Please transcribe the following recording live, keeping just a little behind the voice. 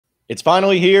It's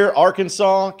finally here.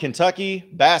 Arkansas, Kentucky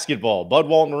basketball, Bud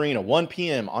Walton Arena, 1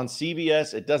 p.m. on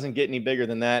CBS. It doesn't get any bigger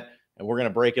than that. And we're going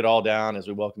to break it all down as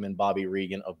we welcome in Bobby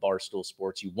Reagan of Barstool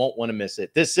Sports. You won't want to miss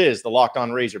it. This is the Locked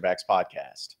On Razorbacks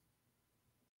podcast.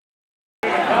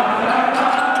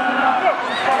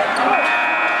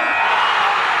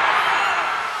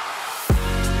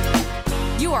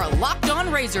 You are Locked On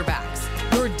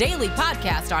Razorbacks, your daily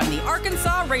podcast on the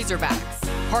Arkansas Razorbacks.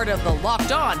 Part of the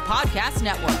Locked On Podcast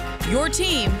Network, your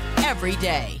team every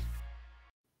day.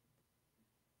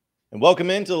 And welcome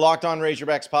into the Locked On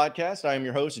Razorbacks podcast. I am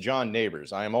your host, John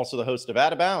Nabors. I am also the host of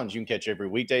Out of Bounds. You can catch every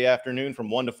weekday afternoon from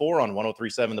 1 to 4 on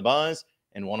 103.7 The Buzz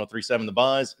and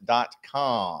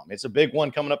 103.7thebuzz.com. It's a big one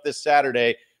coming up this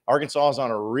Saturday. Arkansas is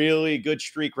on a really good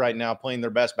streak right now, playing their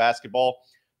best basketball.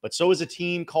 But so is a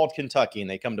team called Kentucky, and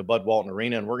they come to Bud Walton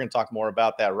Arena, and we're going to talk more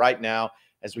about that right now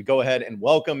as we go ahead and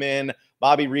welcome in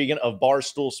Bobby Reagan of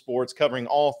Barstool Sports, covering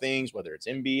all things, whether it's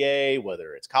NBA,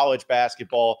 whether it's college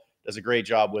basketball. Does a great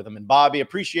job with them. And Bobby,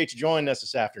 appreciate you joining us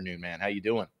this afternoon, man. How you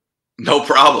doing? No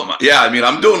problem. Yeah, I mean,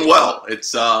 I'm doing well.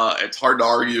 It's hard to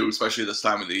argue, especially this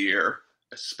time of the year,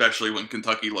 especially when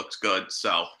Kentucky looks good.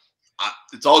 So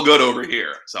it's all good over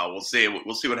here. So we'll see.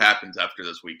 We'll see what happens after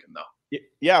this weekend, though.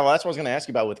 Yeah, well, that's what I was going to ask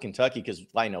you about with Kentucky, because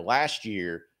I know last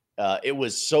year it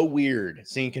was so weird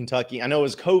seeing Kentucky. I know it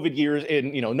was COVID years,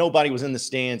 and nobody was in the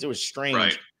stands. It was strange.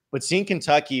 Right. But seeing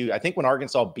Kentucky, I think when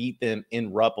Arkansas beat them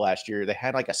in Rupp last year, they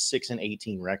had like a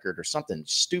 6-18 record or something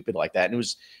stupid like that, and it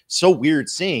was so weird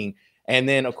seeing. And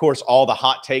then, of course, all the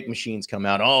hot take machines come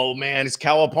out. Oh man, is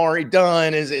Calipari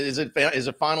done? Is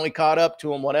it finally caught up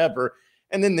to him? Whatever.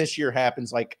 And then this year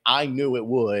happens like I knew it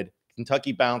would.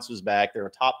 Kentucky bounces back. They're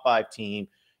a top 5 team.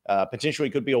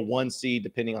 Potentially could be a 1 seed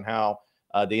depending on how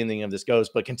the ending of this goes.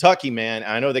 But Kentucky, man,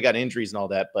 I know they got injuries and all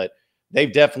that, but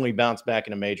they've definitely bounced back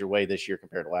in a major way this year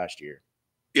compared to last year.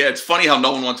 Yeah, it's funny how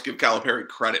no one wants to give Calipari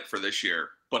credit for this year,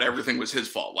 but everything was his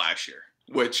fault last year,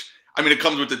 which, I mean, it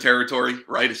comes with the territory,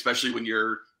 right? Especially when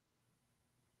you're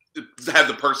have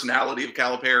the personality of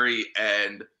Calipari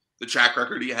and the track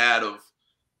record he had of,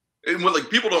 and what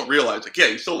people don't realize, yeah,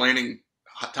 he's still landing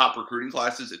top recruiting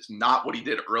classes. It's not what he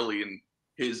did early in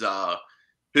his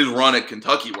run at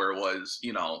Kentucky, where it was,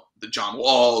 the John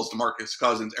Walls, DeMarcus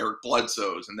Cousins, Eric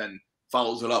Bledsoes, and then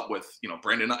follows it up with,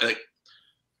 Brandon.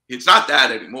 It's not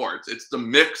that anymore. It's the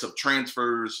mix of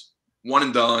transfers, one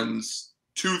and dones,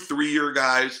 2-3-year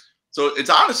guys. So it's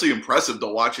honestly impressive to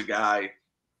watch a guy.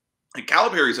 Like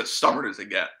Calipari's as stubborn as they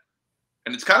get.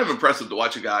 And it's kind of impressive to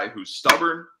watch a guy who's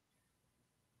stubborn,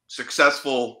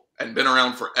 successful, and been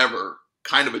around forever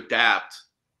kind of adapt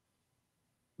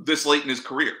this late in his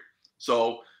career.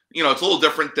 So, it's a little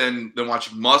different than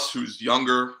watching Muss, who's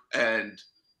younger, and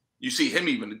you see him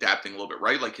even adapting a little bit,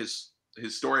 right? Like his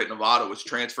story at Nevada was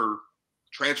transfer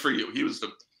you. He was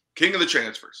the king of the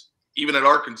transfers, even at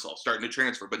Arkansas, starting to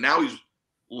transfer. But now he's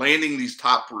landing these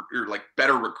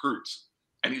better recruits,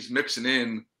 and he's mixing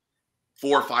in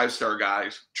 4 or 5-star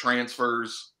guys,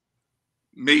 transfers,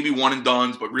 maybe one and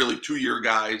dones, but really 2-year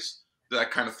guys, that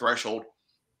kind of threshold.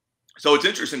 So it's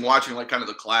interesting watching kind of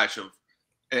the clash of,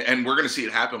 and we're going to see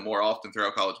it happen more often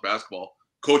throughout college basketball.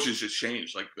 Coaches just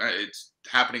change. It's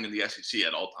happening in the SEC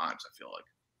at all times, I feel like.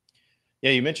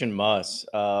 Yeah, you mentioned Muss.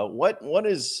 What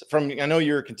is from? I know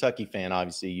you're a Kentucky fan.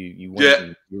 Obviously, you went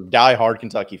and you're a diehard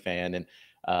Kentucky fan, and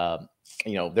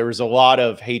there was a lot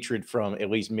of hatred from at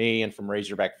least me and from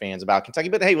Razorback fans about Kentucky.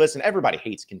 But hey, listen, everybody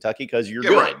hates Kentucky because you're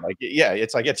good. Right.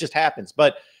 It just happens.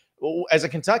 But as a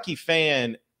Kentucky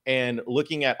fan, and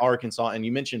looking at Arkansas, and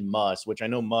you mentioned Muss, which I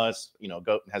know Muss,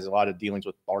 has a lot of dealings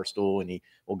with Barstool, and he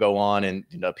will go on and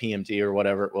PMT or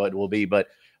whatever it will be. But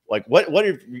what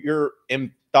have your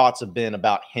thoughts have been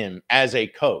about him as a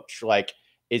coach?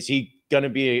 Is he going to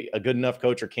be a good enough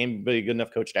coach, or can he be a good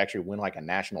enough coach to actually win a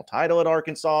national title at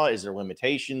Arkansas? Is there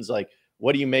limitations?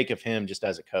 What do you make of him just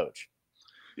as a coach?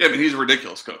 Yeah, I mean, he's a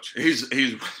ridiculous coach. He's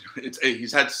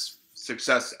had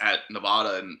success at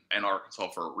Nevada and Arkansas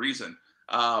for a reason.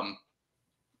 Can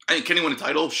he win a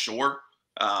title? Sure.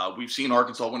 We've seen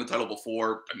Arkansas win a title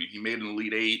before. I mean, he made an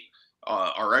Elite 8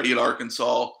 already at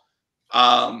Arkansas.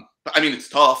 But I mean, it's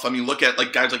tough. I mean, look at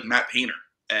guys like Matt Painter,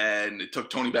 and it took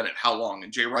Tony Bennett how long,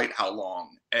 and Jay Wright how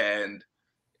long, and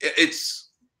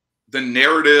it's the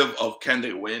narrative of can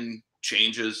they win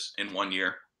changes in 1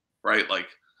 year, right?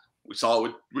 We saw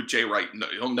it with Jay Wright. No,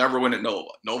 he'll never win at Nova.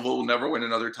 Nova will never win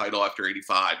another title after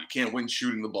 85. You can't win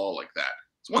shooting the ball like that.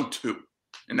 It's won 2.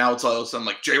 And now it's all of a sudden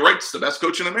Jay Wright's the best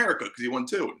coach in America because he won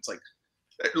 2. It's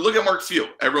look at Mark Few.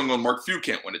 Everyone going, Mark Few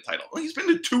can't win a title. Well, he's been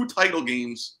to 2 title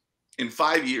games in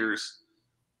 5 years,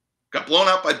 got blown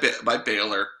out by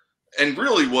Baylor, and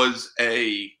really was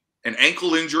a an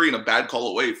ankle injury and a bad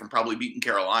call away from probably beating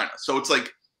Carolina. So it's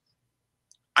like,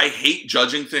 I hate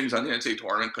judging things on the NCAA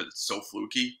tournament because it's so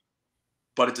fluky.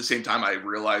 But at the same time, I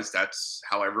realize that's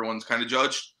how everyone's kind of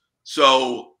judged.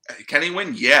 So can he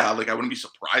win? Yeah. Like, I wouldn't be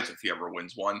surprised if he ever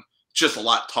wins one. It's just a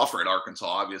lot tougher at Arkansas,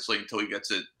 obviously, until he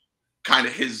gets it kind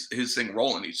of his thing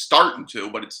rolling. He's starting to,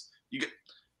 but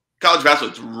college basketball,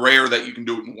 it's rare that you can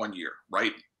do it in 1 year,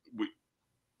 right?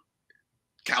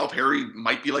 Calipari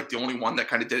might be like the only one that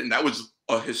kind of did it. And that was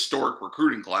a historic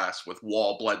recruiting class with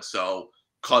Wall, Bledsoe,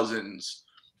 Cousins,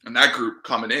 and that group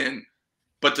coming in.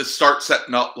 But to start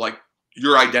setting up like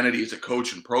your identity as a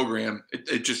coach and program,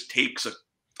 it just takes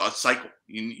a cycle.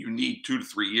 You need 2 to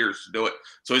 3 years to do it.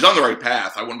 So he's on the right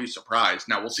path. I wouldn't be surprised.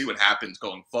 Now we'll see what happens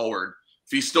going forward.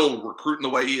 If he's still recruiting the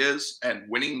way he is and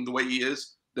winning the way he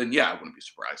is, then yeah, I wouldn't be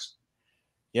surprised.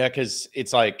 Yeah, because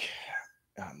it's like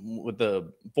with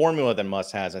the formula that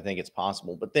Muss has, I think it's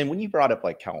possible. But then when you brought up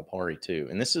like Calipari too,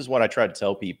 and this is what I try to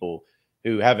tell people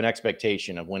who have an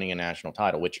expectation of winning a national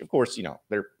title, which of course, you know,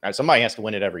 somebody has to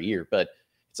win it every year, but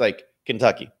it's like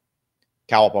Kentucky,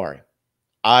 Calipari.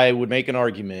 I would make an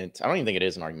argument, I don't even think it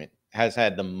is an argument, has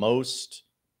had the most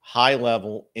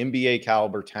high-level NBA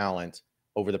caliber talent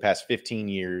over the past 15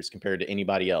 years compared to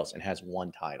anybody else and has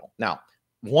one title. Now,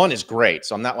 one is great,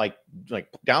 so I'm not like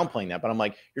downplaying that, but I'm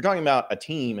like, you're talking about a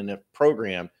team and a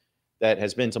program that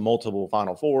has been to multiple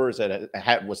Final Fours,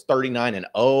 that was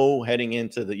 39-0 heading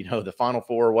into the, the Final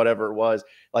Four or whatever it was.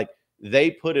 Like,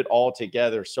 they put it all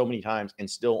together so many times and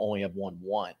still only have won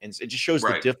one. And it just shows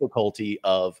the difficulty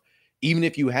of, even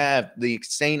if you have the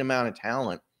insane amount of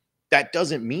talent, that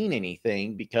doesn't mean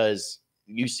anything, because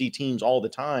you see teams all the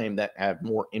time that have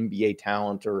more NBA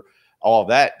talent or all of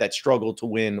that struggle to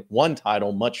win one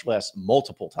title, much less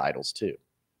multiple titles too.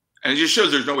 And it just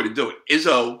shows there's no way to do it.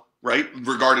 Izzo, right,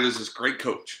 regarded as this great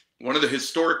coach, one of the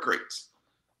historic greats,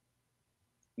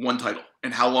 one title.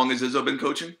 And how long has Izzo been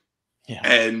coaching? Yeah.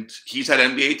 And he's had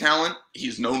NBA talent.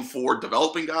 He's known for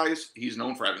developing guys. He's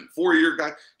known for having 4-year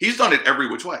guys. He's done it every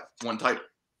which way. One title.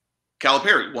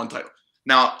 Calipari, one title.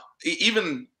 Now,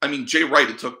 even, Jay Wright,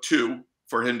 it took 2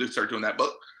 for him to start doing that.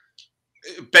 But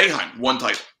Boeheim, one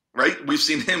title, right? We've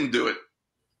seen him do it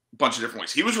a bunch of different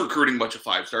ways. He was recruiting a bunch of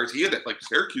 5-stars. He had,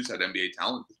 Syracuse had NBA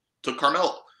talent. Took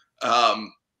Carmelo.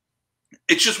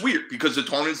 It's just weird because the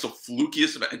tournament's the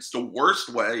flukiest event. It's the worst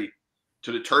way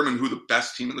to determine who the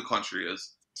best team in the country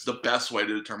is. It's the best way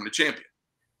to determine a champion.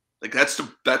 Like, that's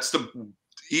the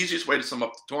easiest way to sum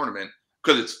up the tournament,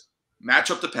 because it's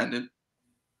matchup dependent,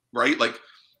 right? Like,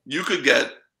 you could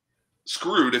get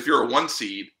screwed if you're a 1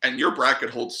 seed and your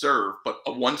bracket holds serve, but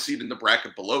a 1 seed in the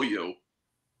bracket below you,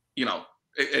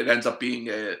 it ends up being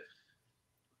a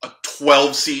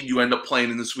 12 seed you end up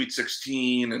playing in the Sweet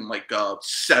 16 and like a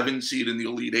 7 seed in the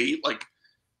Elite 8. Like,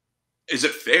 is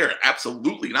it fair?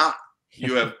 Absolutely not.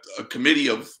 You have a committee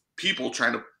of people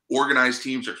trying to organize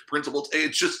teams. There's principals.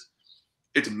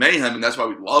 It's mayhem, and that's why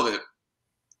we love it.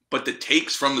 But the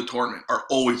takes from the tournament are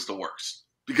always the worst,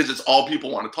 because it's all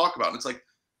people want to talk about. And it's like,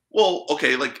 well,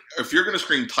 okay, like, if you're going to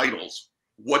scream titles,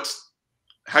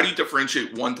 how do you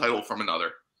differentiate one title from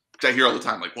another? Because I hear all the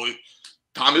time, like, well,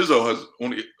 Tom Izzo has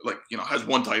only, has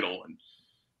one title. And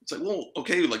it's like, well,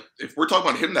 okay, like, if we're talking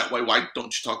about him that way, why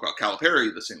don't you talk about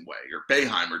Calipari the same way, or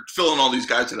Boeheim, or fill in all these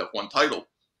guys that have one title?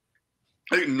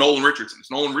 I think Nolan Richardson.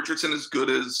 Is Nolan Richardson as good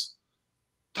as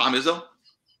Tom Izzo?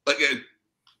 Like,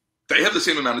 they have the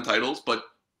same amount of titles, but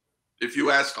if you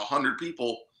ask 100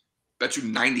 people, bet you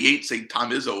 98 say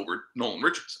Tom Izzo over Nolan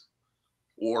Richardson,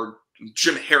 or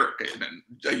Jim Herrick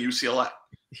at UCLA,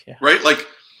 right? Like,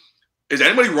 is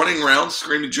anybody running around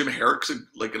screaming Jim Herrick's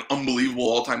like an unbelievable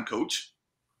all-time coach?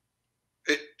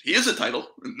 He is a title.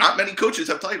 Not many coaches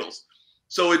have titles.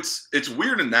 So it's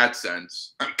weird in that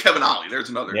sense. Kevin Ollie, there's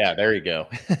another. Yeah, there you go.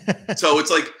 So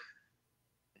it's like,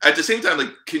 at the same time,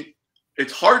 like,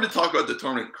 it's hard to talk about the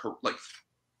tournament like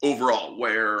overall,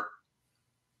 where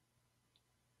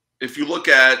if you look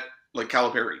at like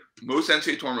Calipari, most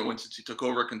NCAA tournament wins since he took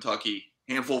over at Kentucky,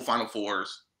 handful of Final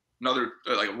Fours, another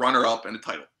like runner-up and a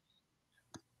title.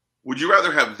 Would you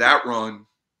rather have that run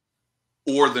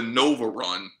or the Nova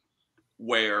run,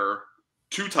 where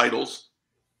 2 titles,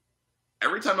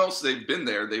 every time else they've been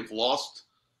there, they've lost,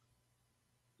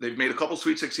 they've made a couple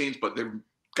Sweet 16s, but they've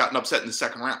gotten upset in the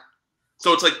second round.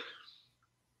 So it's like,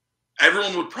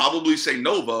 everyone would probably say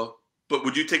Nova, but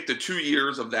would you take the 2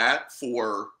 years of that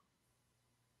for,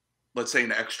 let's say,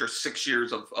 an extra 6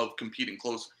 years of competing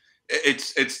close?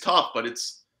 It's tough, but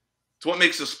it's what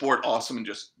makes the sport awesome and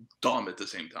just dumb at the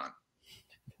same time.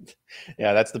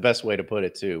 Yeah, that's the best way to put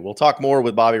it too. We'll talk more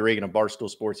with Bobby Reagan of Barstool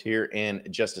Sports here in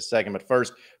just a second. But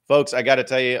first, folks, I got to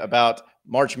tell you about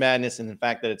March Madness and the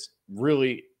fact that it's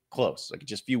really close, like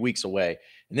just a few weeks away.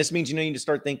 And this means you need to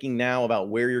start thinking now about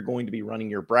where you're going to be running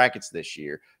your brackets this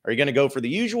year. Are you going to go for the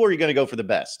usual or are you going to go for the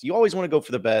best? You always want to go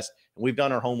for the best. And we've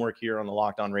done our homework here on the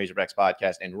Locked On Razorbacks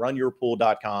podcast, and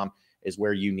runyourpool.com is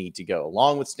where you need to go.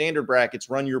 Along with standard brackets,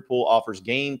 Run Your Pool offers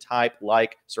game type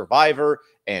like Survivor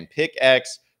and Pick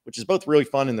X, which is both really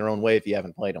fun in their own way if you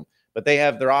haven't played them. But they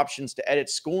have their options to edit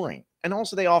scoring. And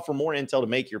also they offer more intel to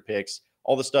make your picks,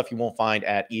 all the stuff you won't find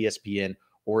at ESPN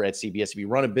or at CBS. If you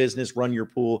run a business, Run Your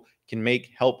Pool can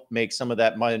help make some of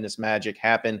that madness magic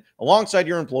happen alongside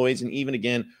your employees and even,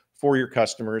 again, for your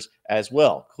customers as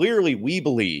well. Clearly, we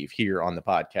believe here on the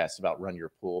podcast about Run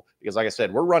Your Pool because, like I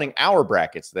said, we're running our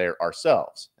brackets there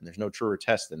ourselves, and there's no truer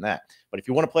test than that. But if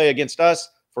you want to play against us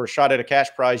for a shot at a cash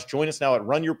prize, join us now at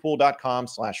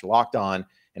runyourpool.com/lockedon.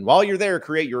 And while you're there,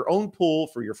 create your own pool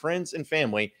for your friends and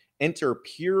family. Enter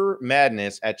Pure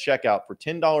Madness at checkout for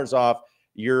 $10 off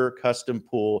your custom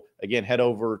pool. Again, head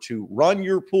over to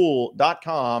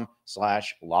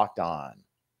runyourpool.com/lockedon.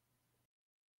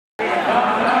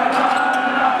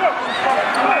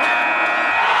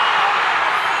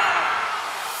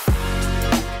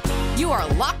 You are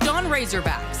Locked On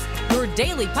Razorbacks, your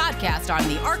daily podcast on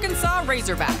the Arkansas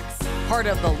Razorbacks, part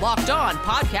of the Locked On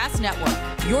Podcast Network,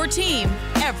 your team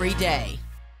every day.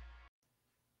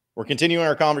 We're continuing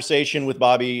our conversation with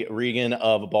Bobby Reagan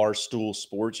of Barstool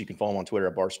Sports. You can follow him on Twitter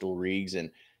at Barstool Reags.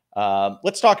 And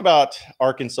let's talk about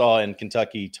Arkansas and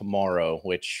Kentucky tomorrow,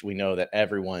 which we know that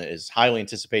everyone is highly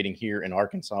anticipating here in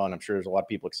Arkansas. And I'm sure there's a lot of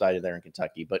people excited there in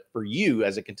Kentucky. But for you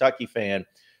as a Kentucky fan,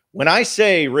 when I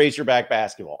say Razorback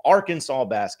basketball, Arkansas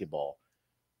basketball,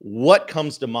 what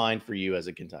comes to mind for you as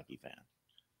a Kentucky fan?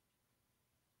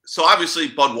 So obviously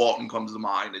Bud Walton comes to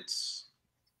mind. It's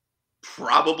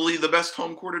probably the best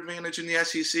home court advantage in the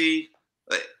SEC.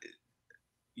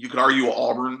 You could argue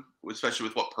Auburn, especially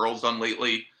with what Pearl's done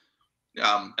lately.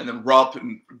 And then Rupp,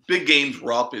 and big games,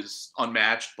 Rupp is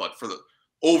unmatched. But for the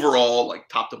overall, like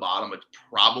top to bottom, it's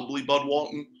probably Bud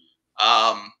Walton.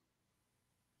 I'm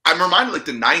reminded, like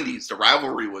the 90s, the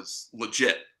rivalry was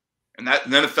legit. And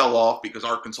then it fell off because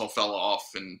Arkansas fell off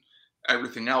and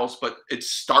everything else. But it's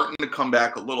starting to come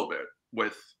back a little bit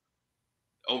with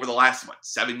over the last,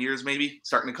 7 years maybe,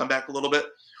 starting to come back a little bit.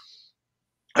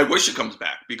 I wish it comes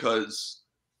back because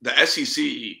the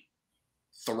SEC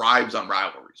thrives on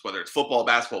rivalries, whether it's football,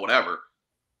 basketball, whatever.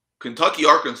 Kentucky,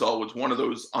 Arkansas was one of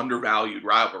those undervalued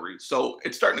rivalries. So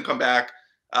it's starting to come back.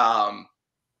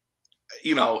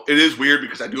 It is weird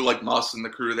because I do like Muss and the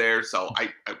crew there. So I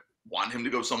want him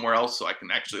to go somewhere else so I can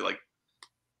actually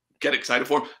get excited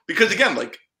for him. Because again,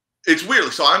 it's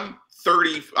weird. So I'm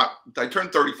 30. I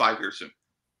turned 35 here soon.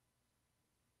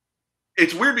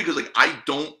 It's weird because I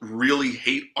don't really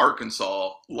hate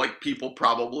Arkansas like people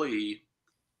probably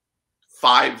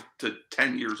 5 to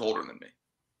 10 years older than me,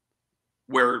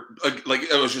 where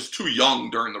it was just too young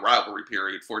during the rivalry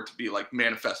period for it to be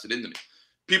manifested into me.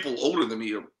 People older than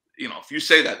me, if you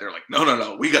say that, they're like,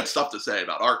 no, we got stuff to say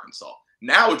about Arkansas.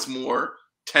 Now it's more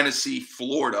Tennessee,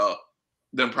 Florida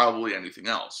than probably anything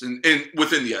else, and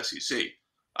within the SEC.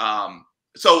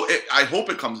 So I hope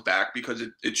it comes back because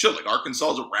it should.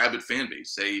 Arkansas is a rabid fan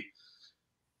base.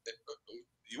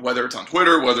 Whether it's on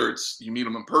Twitter, whether it's you meet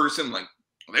them in person,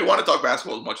 they want to talk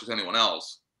basketball as much as anyone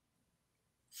else.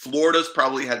 Florida's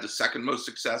probably had the second most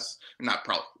success.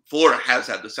 Florida has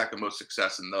had the second most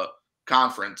success in the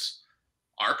conference.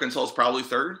 Arkansas is probably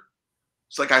third.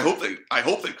 It's I hope they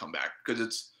come back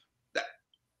because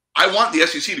I want the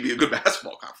SEC to be a good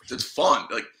basketball conference. It's fun.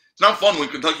 It's not fun when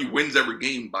Kentucky wins every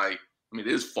game by. It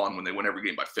is fun when they win every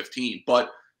game by 15, but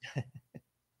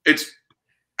it's,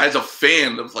 as a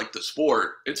fan of the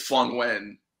sport, it's fun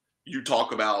when you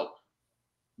talk about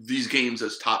these games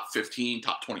as top 15,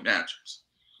 top 20 matchups.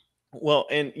 Well,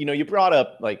 and you brought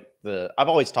up I've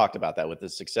always talked about that with the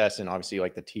success and obviously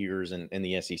the tiers in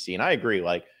the SEC. And I agree,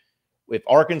 if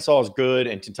Arkansas is good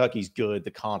and Kentucky's good,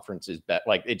 the conference is better.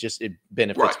 It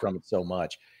benefits from it so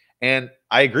much. And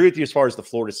I agree with you as far as the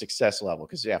Florida success level,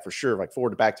 because for sure,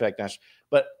 Florida back-to-back national.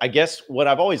 But I guess what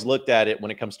I've always looked at it when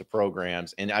it comes to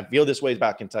programs, and I feel this way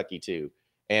about Kentucky too,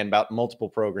 and about multiple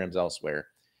programs elsewhere,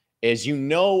 is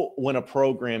when a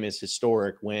program is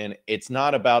historic, when it's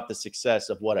not about the success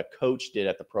of what a coach did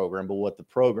at the program, but what the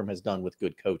program has done with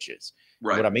good coaches.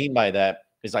 Right. What I mean by that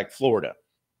is Florida.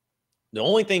 The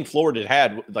only thing Florida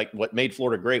had, what made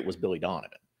Florida great, was Billy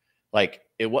Donovan.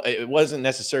 It wasn't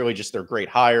necessarily just their great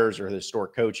hires or the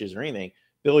historic coaches or anything.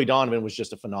 Billy Donovan was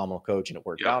just a phenomenal coach, and it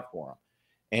worked out for him.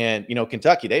 And,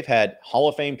 Kentucky, they've had Hall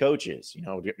of Fame coaches,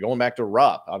 going back to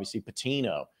Rupp, obviously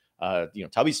Pitino,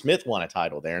 Tubby Smith won a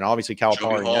title there, and obviously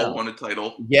Calipari Hall won a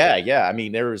title. Yeah. I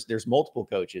mean, there's multiple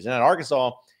coaches, and at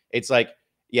Arkansas, it's like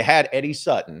you had Eddie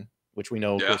Sutton, which we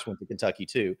know, of course, went to Kentucky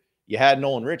too. You had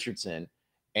Nolan Richardson,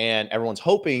 and everyone's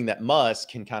hoping that Muss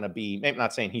can kind of be, maybe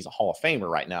not saying he's a Hall of Famer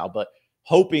right now, but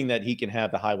hoping that he can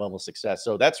have the high level of success.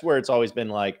 So that's where it's always been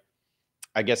like,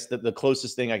 I guess the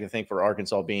closest thing I can think for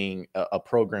Arkansas being a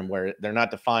program where they're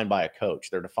not defined by a coach.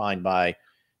 They're defined by,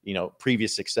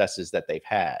 previous successes that they've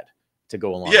had to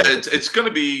go along. Yeah, it's going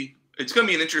to be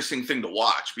an interesting thing to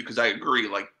watch, because I agree.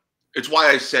 Like, it's why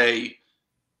I say,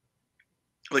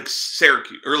 like,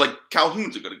 Syracuse or like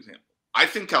Calhoun's a good example. I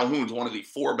think Calhoun's one of the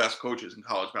 4 best coaches in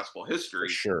college basketball history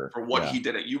for what he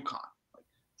did at UConn. Like,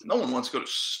 no one wants to go to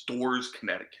Storrs,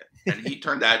 Connecticut, and he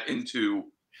turned that into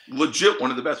legit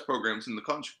one of the best programs in the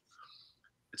country.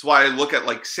 It's why I look at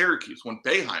like Syracuse when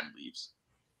Boeheim leaves.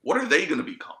 What are they going to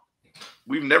become?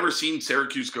 We've never seen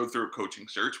Syracuse go through a coaching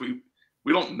search. We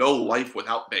don't know life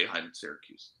without Boeheim at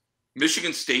Syracuse.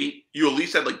 Michigan State, you at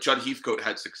least had like Judd Heathcote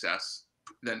had success,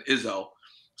 then Izzo.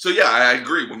 So yeah, I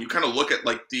agree. When you kind of look at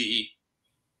like the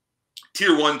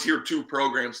tier 1, tier 2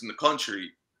 programs in the country,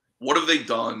 what have they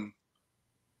done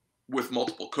with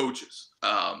multiple coaches?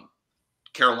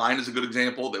 Carolina is a good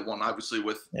example. They won obviously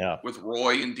with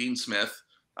Roy and Dean Smith.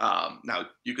 Now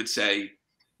you could say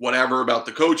whatever about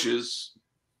the coaches.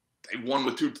 They won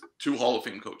with two Hall of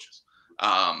Fame coaches.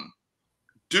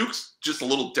 Duke's just a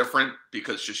little different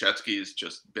because Krzyzewski has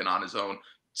just been on his own.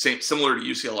 Similar to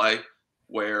UCLA,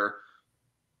 where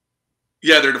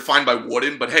they're defined by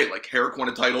Wooden, but hey, like Herrick won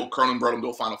a title, Cronin brought him to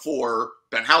a Final Four,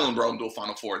 Ben Howland brought him to a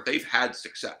Final Four. They've had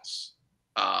success.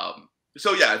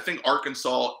 So yeah, I think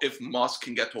Arkansas, if Muss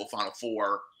can get to a Final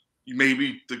Four,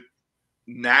 maybe the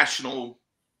national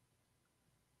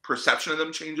perception of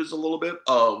them changes a little bit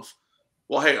of,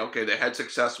 well, hey, okay, they had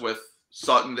success with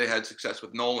Sutton, they had success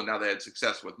with Nolan, now they had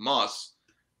success with Muss.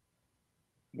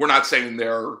 We're not saying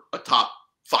they're a top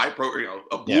 5 program,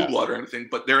 a blue blood or anything,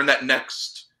 but they're in that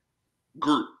next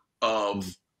group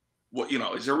of what,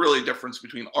 is there really a difference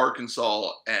between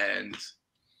Arkansas and,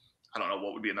 I don't know,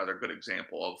 what would be another good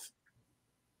example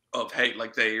of hey,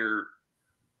 like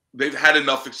they've had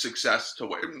enough success to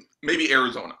where maybe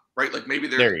Arizona, right? Like maybe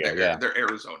they're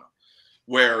Arizona,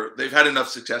 where they've had enough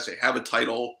success. They have a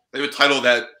title. They have a title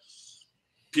that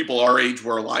people our age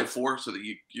were alive for, so that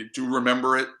you do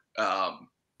remember it.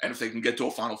 And if they can get to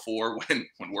a Final Four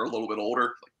when we're a little bit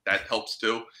older, like that helps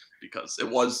too, because it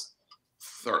was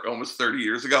almost 30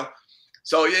 years ago.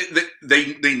 So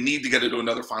they need to get into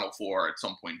another Final Four at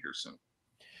some point here soon.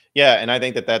 Yeah, and I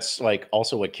think that's like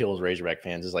also what kills Razorback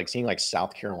fans is like seeing like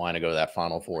South Carolina go to that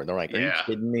Final Four. They're like, are you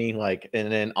kidding me? Like, and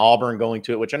then Auburn going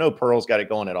to it, which I know Pearl's got it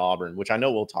going at Auburn, which I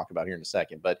know we'll talk about here in a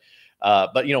second. But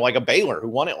like a Baylor who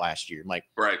won it last year. I'm like,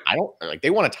 I don't like, they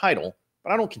won a title,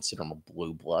 but I don't consider them a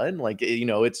blue blood. Like,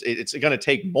 it's going to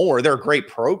take more. They're a great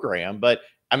program, but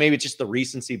maybe it's just the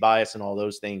recency bias and all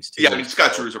those things too. Yeah, I mean,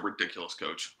 Scott Drew is a ridiculous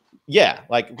coach. Yeah,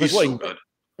 like he's so good.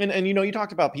 And you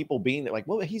talked about people being like,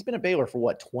 well, he's been a Baylor for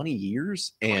what, 20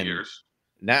 years? 20 years.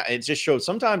 Now it just shows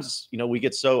sometimes, we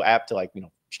get so apt to like,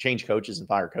 change coaches and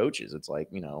fire coaches. It's like,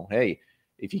 hey,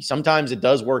 sometimes it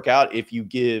does work out if you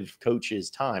give coaches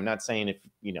time. Not saying if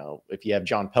you have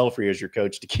John Pelfrey as your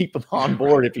coach to keep him on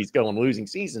board if he's going losing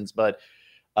seasons, but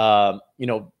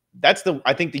that's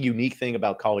I think the unique thing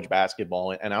about college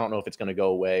basketball, and I don't know if it's going to go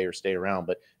away or stay around,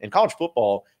 but in college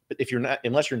football,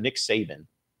 unless you're Nick Saban,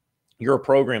 you're a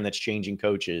program that's changing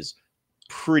coaches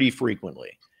pretty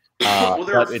frequently. Well,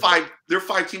 there are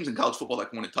 5 teams in college football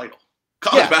that can win a title.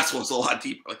 College basketball is a lot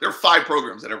deeper. Like there are 5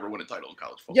 programs that ever win a title in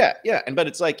college football. Yeah. But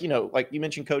it's like, like you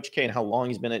mentioned Coach K and how long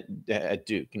he's been at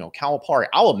Duke. Calipari,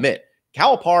 I'll admit,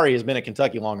 Calipari has been at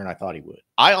Kentucky longer than I thought he would.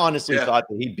 I honestly thought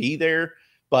that he'd be there,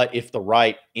 but if the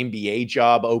right NBA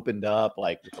job opened up,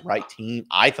 like with the right team,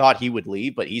 I thought he would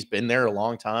leave, but he's been there a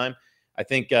long time. I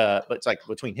think, but it's like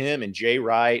between him and Jay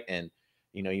Wright and,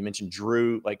 you mentioned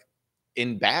Drew, like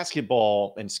in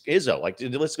basketball and Izzo, like the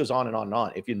list goes on and on and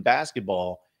on. If in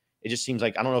basketball, it just seems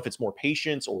like, I don't know if it's more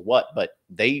patience or what, but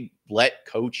they let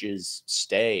coaches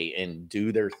stay and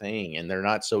do their thing. And they're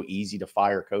not so easy to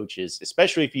fire coaches,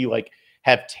 especially if you like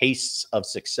have tastes of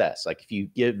success. Like if you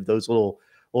give those little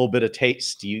bit of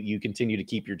taste, you continue to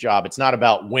keep your job. It's not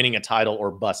about winning a title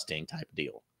or busting type of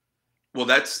deal. Well,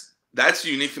 that's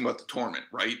the unique thing about the tournament,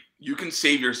 right? You can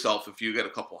save yourself if you get a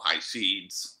couple high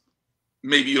seeds.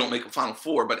 Maybe you don't make a Final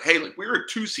Four, but hey, like we were a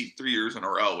 2 seed 3 years in a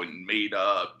row and made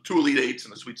 2 Elite Eights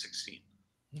and a Sweet 16.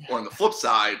 Or on the flip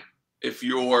side, if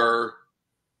you're,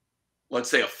 let's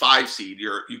say, a 5 seed,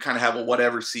 you kind of have a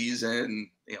whatever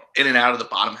season, in and out of the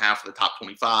bottom half of the top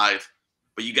 25,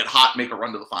 but you get hot, make a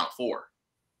run to the Final Four.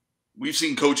 We've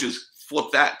seen coaches flip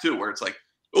that too, where it's like,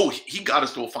 oh, he got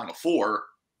us to a Final Four.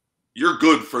 You're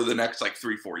good for the next like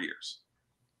 3-4 years.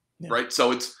 Yeah. Right?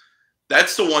 So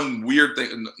that's the one weird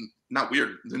thing, not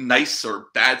weird, the nice or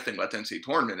bad thing about the NCAA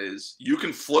tournament is you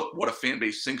can flip what a fan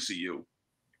base thinks of you.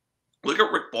 Look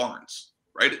at Rick Barnes,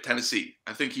 right, at Tennessee.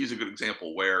 I think he's a good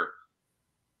example where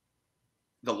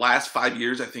the last 5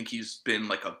 years, I think he's been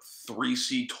like a 3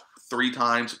 seed 3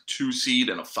 times, a 2 seed,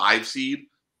 and a 5 seed.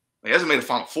 He hasn't made a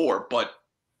Final Four, but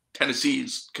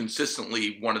Tennessee's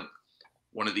consistently one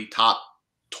of the top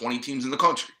 20 teams in the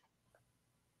country.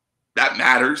 That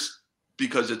matters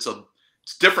because it's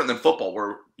different than football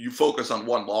where you focus on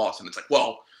one loss and it's like,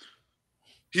 well,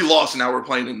 he lost and now we're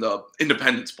playing in the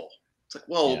Independence Bowl. It's like,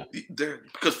 well,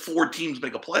 because 4 teams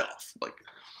make a playoff. Like,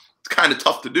 it's kind of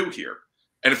tough to do here.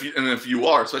 And if you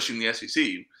are, especially in the SEC,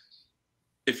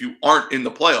 if you aren't in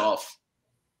the playoff,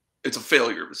 it's a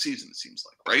failure of a season, it seems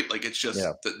like, right? Like, it's just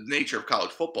the nature of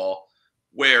college football,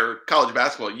 where college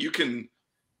basketball,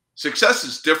 success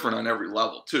is different on every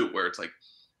level too, where it's like,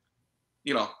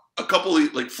 a couple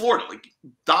of, like Florida, like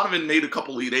Donovan made a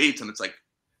couple Elite Eights, and it's like,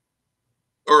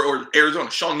 or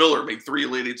Arizona, Sean Miller made 3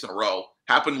 Elite Eights in a row,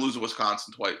 happened to lose to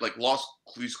Wisconsin twice, like lost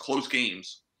these close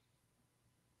games,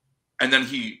 and then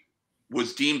he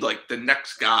was deemed like the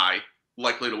next guy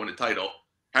likely to win a title,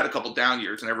 had a couple down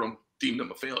years, and everyone deemed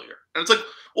him a failure. And it's like,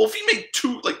 well, if he made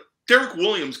 2, like Derek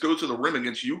Williams goes to the rim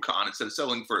against UConn instead of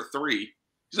settling for a 3,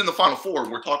 he's in the Final Four,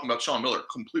 and we're talking about Sean Miller,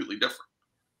 completely different.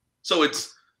 So it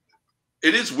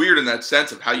is weird in that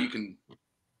sense of how you can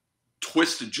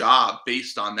twist a job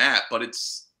based on that, but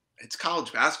it's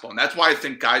college basketball, and that's why I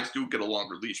think guys do get a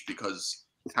longer leash, because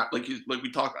like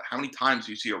we talked about, how many times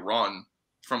do you see a run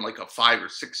from like a 5 or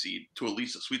 6 seed to at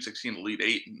least a Sweet 16, Elite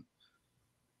 8,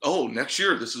 and next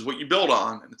year this is what you build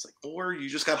on, and it's like, or you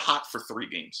just got hot for 3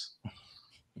 games.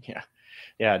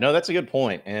 Yeah, no, that's a good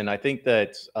point, and I think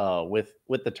that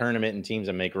with the tournament and teams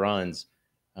that make runs,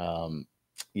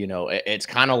 it's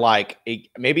kind of like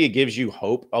maybe it gives you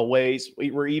hope a ways,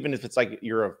 where even if it's like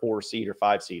you're a 4 seed or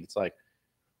 5 seed, it's like,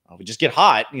 we just get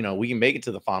hot, we can make it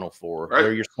to the Final Four, right?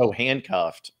 Where you're so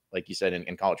handcuffed, like you said,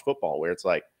 in college football, where it's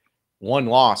like 1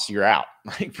 loss, you're out,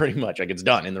 like pretty much, like it's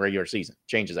done in the regular season.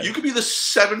 Changes everything. You could be the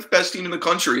 7th best team in the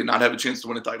country and not have a chance to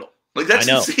win a title. Like, that's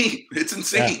insane. It's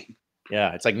insane.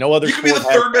 Yeah, it's like no other. You could be the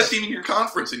 3rd best team in your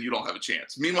conference and you don't have a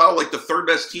chance. Meanwhile, like the 3rd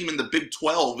best team in the Big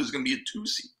 12 is going to be a 2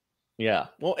 seed. Yeah,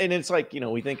 well, and it's like,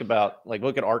 we think about, like,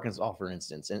 look at Arkansas, for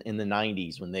instance, in the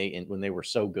 90s when they were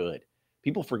so good.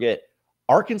 People forget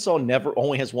Arkansas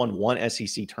only has won 1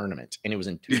 SEC tournament, and it was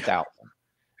in 2000.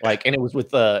 Like, and it was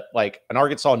with and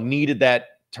Arkansas needed that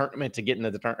tournament to get into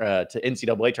the to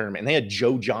NCAA tournament, and they had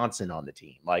Joe Johnson on the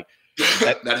team. Like,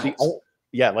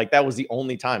 that was the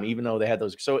only time, even though they had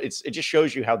those. So it just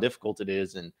shows you how difficult it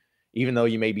is, and even though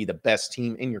you may be the best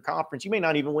team in your conference, you may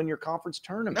not even win your conference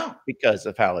tournament because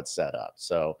of how it's set up.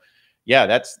 So, yeah,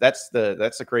 that's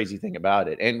the crazy thing about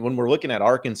it. And when we're looking at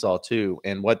Arkansas too,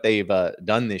 and what they've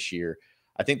done this year,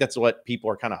 I think that's what people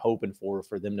are kind of hoping for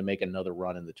them to make another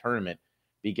run in the tournament,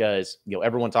 because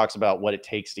everyone talks about what it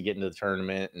takes to get into the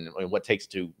tournament and what it takes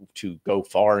to go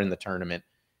far in the tournament.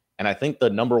 And I think the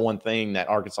number one thing that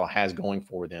Arkansas has going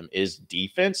for them is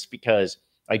defense, because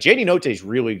like JD Notte is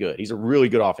really good. He's a really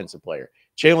good offensive player.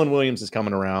 Jalen Williams is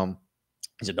coming around.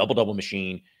 He's a double-double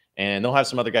machine, and they'll have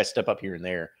some other guys step up here and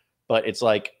there. But it's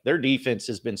like their defense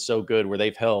has been so good where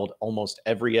they've held almost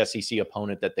every SEC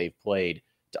opponent that they've played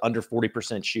to under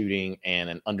 40% shooting and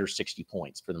an under 60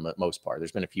 points for the most part.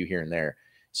 There's been a few here and there.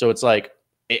 So it's like,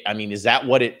 is that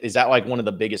like one of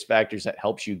the biggest factors that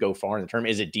helps you go far in the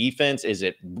tournament? Is it defense? Is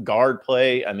it guard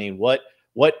play? I mean, what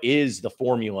is the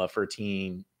formula for a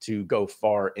team to go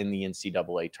far in the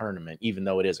NCAA tournament, even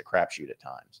though it is a crapshoot at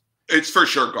times? It's for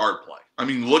sure guard play. I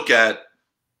mean, look at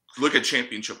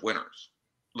championship winners.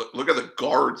 Look at the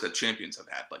guards that champions have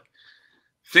had. Like,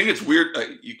 I think it's weird.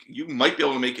 You might be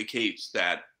able to make a case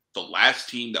that the last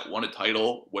team that won a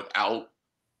title without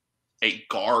a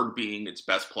guard being its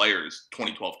best player is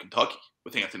 2012 Kentucky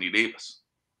with Anthony Davis,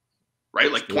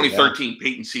 right? Like 2013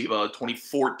 Peyton Siva,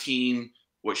 2014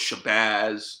 was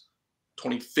Shabazz,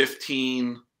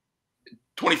 2015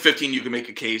 you can make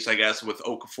a case, I guess, with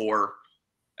Okafor,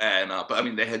 and but I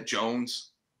mean they had Jones.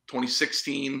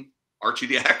 2016 Archie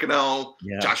Diacono,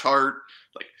 Josh Hart,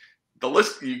 like the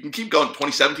list. You can keep going.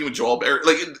 2017 with Joel Barrett.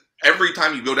 Like every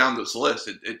time you go down this list,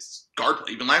 it's guard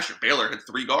play. Even last year, Baylor had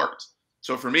 3 guards.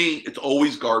 So for me, it's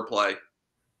always guard play,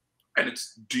 and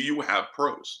it's, do you have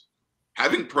pros?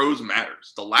 Having pros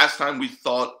matters. The last time we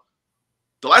thought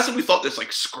this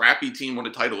like scrappy team won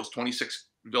a title was 26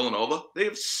 Villanova, they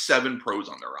have 7 pros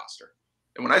on their roster.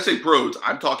 And when I say pros,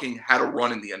 I'm talking had a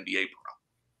run in the NBA pro.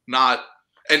 Not,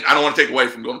 and I don't want to take away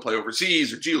from going to play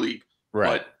overseas or G League,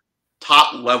 Right. but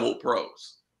top level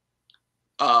pros.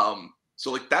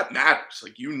 So like that matters.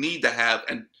 Like you need to have,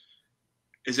 and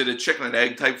is it a chicken and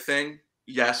egg type thing?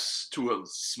 Yes, to a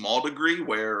small degree,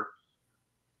 where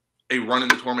a run in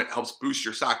the tournament helps boost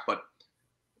your stock. But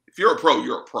if you're a pro,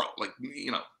 you're a pro. Like,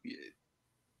 you know,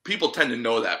 people tend to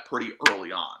know that pretty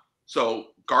early on. So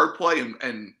guard play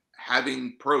and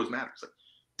having pros matters. Like,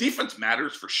 defense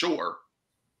matters for sure,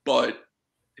 but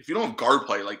if you don't have guard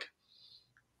play, like,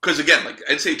 because again, like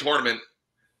NCAA tournament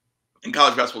in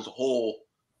college basketball as a whole,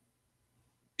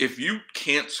 if you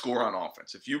can't score on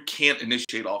offense, if you can't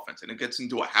initiate offense, and it gets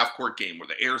into a half-court game where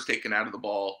the air is taken out of the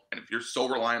ball, and if you're so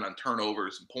reliant on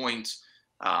turnovers and points,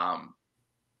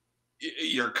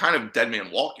 you're kind of dead man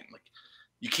walking. Like,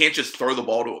 you can't just throw the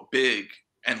ball to a big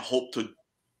and hope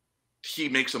he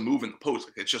makes a move in the post.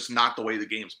 Like, it's just not the way the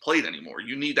game's played anymore.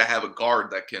 You need to have a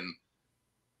guard that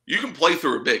you can play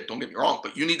through a big, don't get me wrong,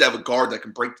 but you need to have a guard that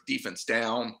can break the defense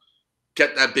down,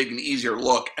 get that big an easier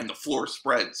look, and the floor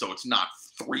spread so it's not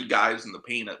 3 guys in the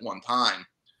paint at one time.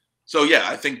 So, yeah,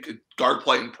 I think guard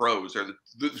play and pros are,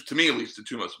 to me at least, the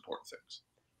 2 most important things.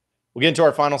 We'll get into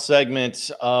our final segment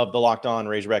of the Locked On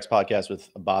Razorbacks podcast with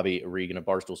Bobby Reagan of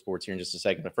Barstool Sports here in just a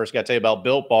second. But first, got to tell you about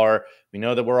Built Bar. We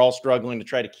know that we're all struggling to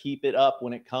try to keep it up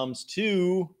when it comes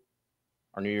to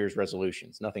our New Year's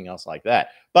resolutions. Nothing else like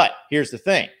that. But here's the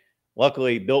thing.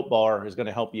 Luckily, Built Bar is going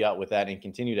to help you out with that and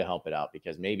continue to help it out,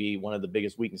 because maybe one of the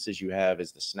biggest weaknesses you have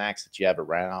is the snacks that you have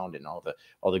around and all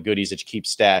the goodies that you keep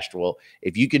stashed. Well,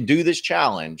 if you can do this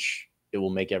challenge, it will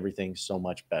make everything so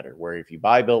much better. Where if you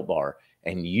buy Built Bar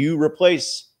and you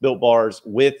replace Built Bars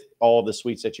with all the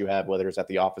sweets that you have, whether it's at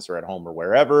the office or at home or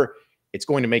wherever, it's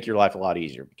going to make your life a lot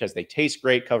easier, because they taste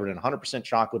great, covered in 100%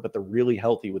 chocolate, but they're really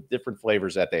healthy with different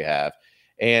flavors that they have.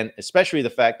 And especially the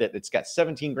fact that it's got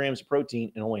 17 grams of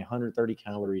protein and only 130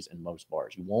 calories in most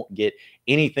bars. You won't get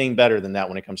anything better than that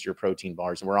when it comes to your protein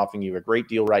bars. And we're offering you a great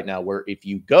deal right now, where if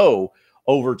you go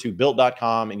over to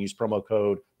built.com and use promo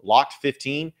code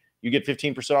LOCKED15, you get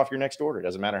 15% off your next order. It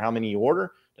doesn't matter how many you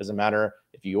order. Doesn't matter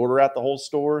if you order at the whole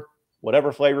store.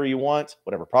 Whatever flavor you want,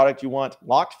 whatever product you want,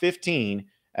 LOCKED15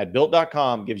 at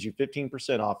built.com gives you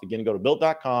 15% off. Again, go to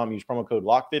built.com, use promo code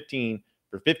LOCKED15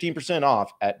 for 15%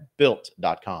 off at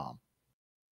built.com.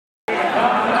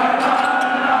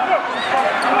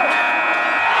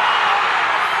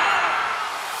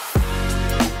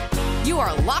 You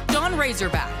are Locked On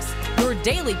Razorbacks, your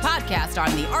daily podcast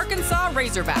on the Arkansas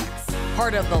Razorbacks,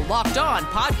 part of the Locked On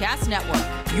Podcast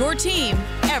Network, your team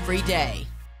every day.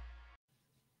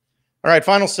 All right,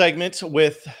 final segment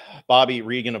with Bobby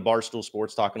Reagan of Barstool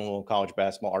Sports, talking a little college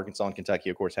basketball. Arkansas and Kentucky,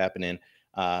 of course, happening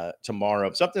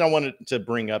tomorrow. Something I wanted to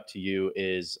bring up to you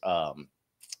is, of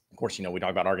course, you know, we talk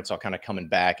about Arkansas kind of coming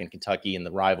back, and Kentucky and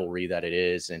the rivalry that it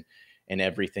is, and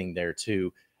everything there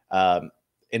too.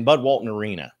 In Bud Walton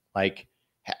Arena, like,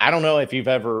 I don't know if you've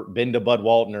ever been to Bud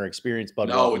Walton or experienced Bud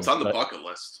Walton. No, it's on the bucket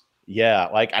list. Yeah,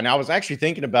 like, and I was actually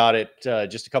thinking about it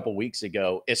just a couple weeks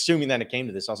ago, assuming that it came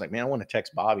to this. I was like, man, I want to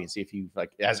text Bobby and see if he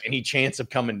has any chance of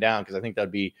coming down, because I think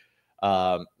that'd be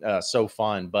so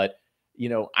fun. But you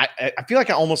know, I feel like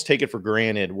I almost take it for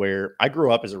granted, where I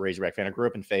grew up as a Razorback fan. I grew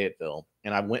up in Fayetteville,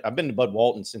 and I've been to Bud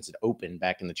Walton since it opened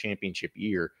back in the championship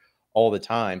year all the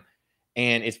time.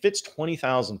 And it fits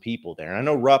 20,000 people there. And I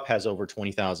know Rupp has over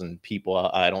 20,000 people.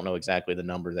 I don't know exactly the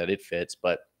number that it fits,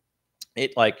 but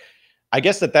I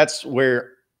guess that's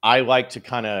where I like to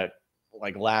kind of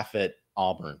laugh at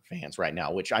Auburn fans right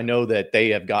now, which I know that they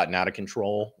have gotten out of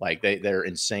control. Like they're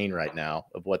insane right now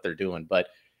of what they're doing. But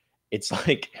it's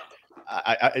like,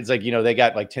 it's like, you know, they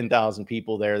got like 10,000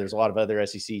 people there. There's a lot of other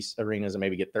SEC arenas that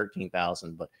maybe get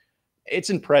 13,000, but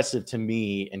it's impressive to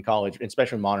me in college,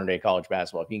 especially modern day college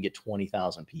basketball, if you can get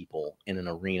 20,000 people in an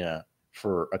arena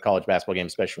for a college basketball game,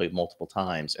 especially multiple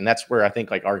times. And that's where I think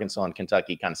like Arkansas and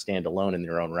Kentucky kind of stand alone in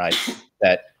their own right,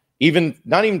 that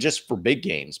not even just for big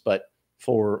games, but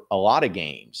for a lot of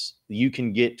games, you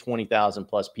can get 20,000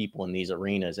 plus people in these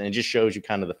arenas. And it just shows you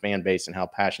kind of the fan base and how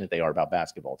passionate they are about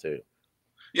basketball too.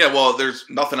 Yeah. Well, there's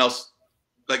nothing else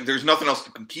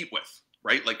to compete with,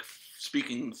 right? Like,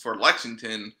 speaking for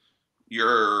Lexington,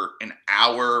 you're an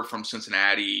hour from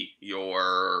Cincinnati,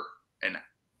 you're an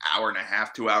hour and a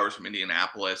half, 2 hours from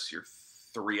Indianapolis, you're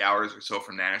 3 hours or so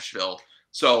from Nashville.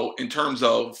 So in terms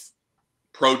of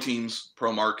pro teams,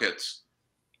 pro markets,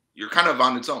 you're kind of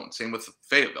on its own. Same with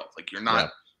Fayetteville. Like, you're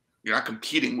not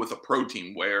competing with a pro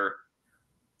team where,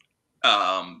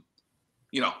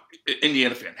 you know,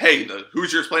 Indiana fan, hey, the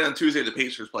Hoosiers play on Tuesday, the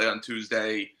Pacers play on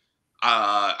Tuesday.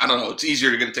 I don't know, it's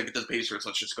easier to get a ticket to the Pacers.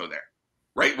 Let's just go there,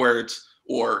 right? Where it's,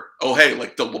 or, oh, hey,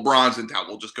 like the LeBron's in town.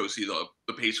 We'll just go see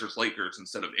the Pacers Lakers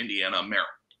instead of Indiana Maryland.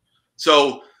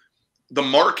 So the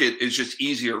market is just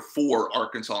easier for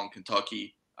Arkansas and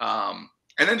Kentucky. And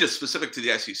then just specific to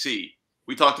the SEC,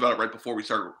 we talked about it right before we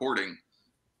started recording.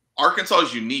 Arkansas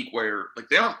is unique where, like,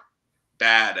 they aren't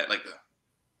bad at, like,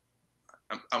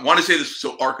 I want to say this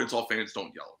so Arkansas fans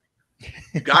don't yell at me.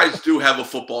 You guys do have a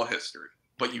football history,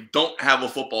 but you don't have a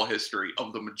football history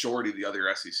of the majority of the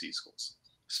other SEC schools,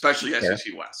 especially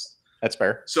SEC West. That's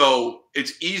fair. So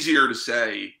it's easier to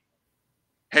say,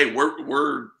 hey,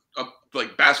 we're a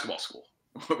like basketball school,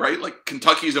 right? Like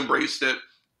Kentucky's embraced it.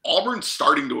 Auburn's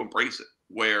starting to embrace it,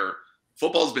 where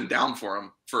football's been down for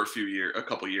them for a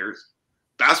couple years.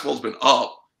 Basketball's been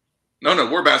up. No,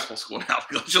 we're a basketball school now.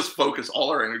 Let's just focus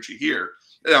all our energy here.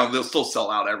 You know, they'll still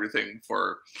sell out everything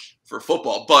for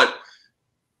football, but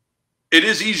it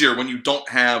is easier when you don't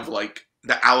have like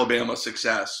the Alabama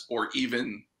success, or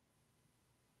even,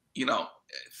 you know,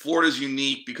 Florida's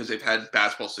unique because they've had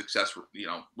basketball success, you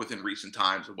know, within recent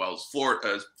times, as well as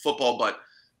Florida as football, but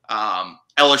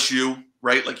LSU,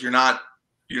 right? Like you're not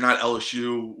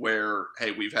LSU where,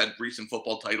 hey, we've had recent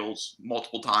football titles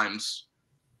multiple times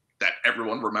that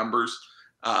everyone remembers.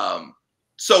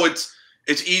 So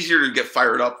it's easier to get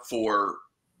fired up for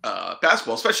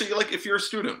basketball, especially like if you're a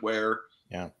student where,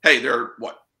 hey, there are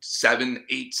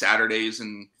 7-8 Saturdays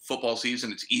in football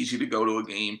season. It's easy to go to a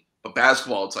game, but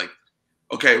basketball, it's like,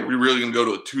 okay, we're really going to go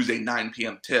to a Tuesday 9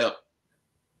 p.m. tip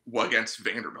against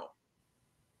Vanderbilt.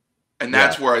 And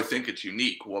that's where I think it's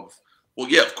unique. Well,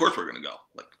 yeah, of course we're going to go.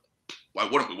 Like, why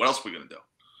wouldn't we? What else are we going to do?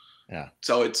 Yeah.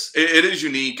 So it is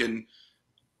unique. And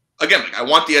again, like I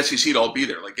want the SEC to all be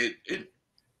there. Like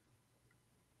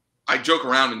I joke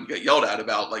around and get yelled at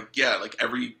about like, yeah, like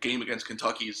every game against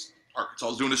Kentucky's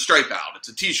Arkansas is doing a stripe out. It's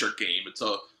a t-shirt game. It's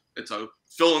a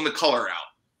fill in the color out.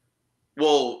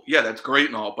 Well, yeah, that's great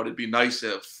and all, but it'd be nice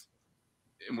if,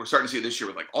 and we're starting to see it this year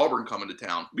with like Auburn coming to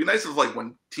town. It'd be nice if like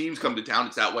when teams come to town,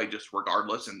 it's that way just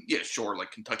regardless. And yeah, sure,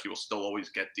 like Kentucky will still always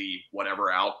get the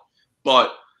whatever out,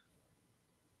 but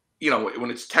you know, when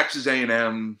it's Texas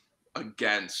A&M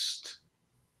against,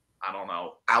 I don't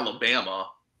know, Alabama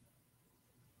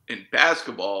in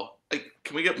basketball, like,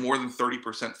 can we get more than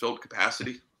 30% filled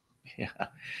capacity?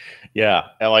 Yeah.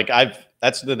 Like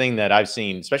that's the thing that I've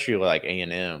seen, especially with like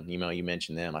A&M. You know, you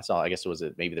mentioned them. I guess it was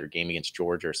maybe their game against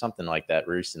Georgia or something like that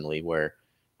recently, where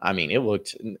I mean, it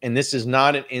looked, and this is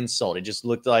not an insult. It just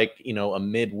looked like, you know, a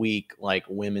midweek like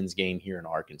women's game here in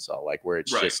Arkansas, like where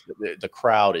it's just the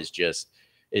crowd is just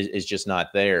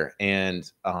not there.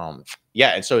 And and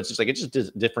so it's just like it's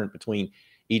just different between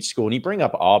each school. And you bring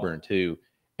up Auburn too,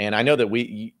 and I know that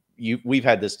we've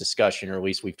had this discussion, or at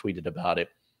least we've tweeted about it.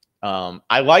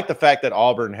 I like the fact that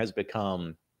Auburn has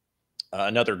become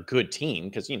another good team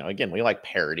because, you know, again, we like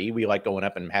parity. We like going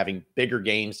up and having bigger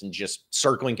games and just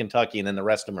circling Kentucky, and then the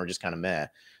rest of them are just kind of meh.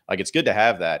 Like, it's good to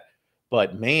have that.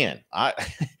 But, man,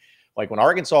 like when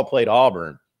Arkansas played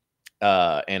Auburn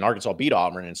and Arkansas beat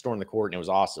Auburn and stormed the court, and it was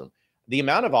awesome. The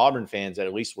amount of Auburn fans that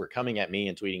at least were coming at me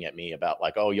and tweeting at me about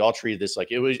like, oh, y'all treated this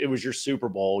like it was your Super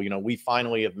Bowl. You know, we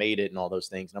finally have made it and all those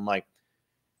things. And I'm like,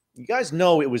 you guys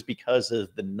know it was because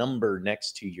of the number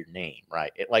next to your name,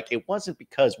 right? It wasn't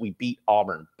because we beat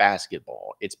Auburn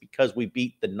basketball. It's because we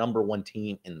beat the #1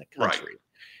 team in the country.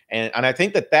 Right. And I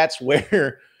think that's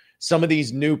where some of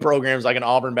these new programs, like an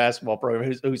Auburn basketball program,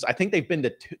 who's I think they've been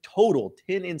to total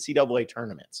 10 NCAA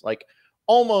tournaments. Like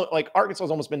almost like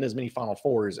Arkansas's almost been to as many Final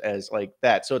Fours as like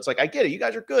that. So it's like, I get it. You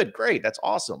guys are good. Great. That's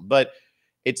awesome. But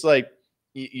it's like,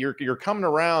 you're coming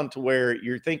around to where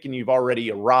you're thinking you've already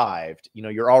arrived. You know,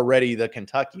 you're already the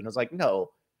Kentucky. And I was like, no,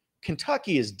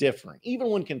 Kentucky is different. Even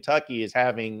when Kentucky is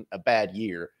having a bad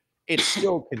year, it's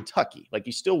still Kentucky. Like,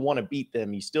 you still want to beat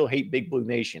them. You still hate Big Blue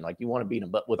Nation. Like, you want to beat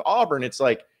them. But with Auburn, it's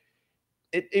like,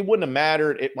 it wouldn't have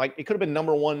mattered. It could have been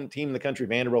 #1 team in the country,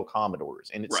 Vanderbilt Commodores,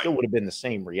 and it still would have been the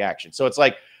same reaction. So it's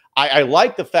like, I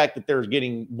like the fact that there's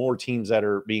getting more teams that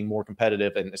are being more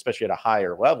competitive, and especially at a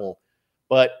higher level.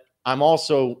 But I'm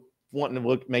also wanting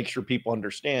to make sure people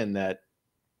understand that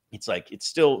it's like, it's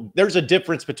still, there's a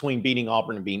difference between beating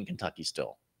Auburn and beating Kentucky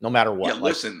still, no matter what. Yeah,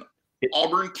 listen,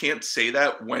 Auburn can't say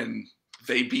that when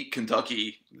they beat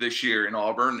Kentucky this year in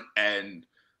Auburn and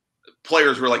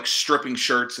players were like stripping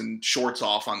shirts and shorts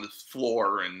off on the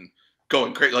floor and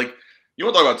going crazy. Like, you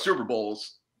want to talk about Super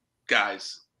Bowls,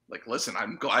 guys? Like, listen,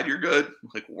 I'm glad you're good.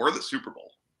 Like, we're the Super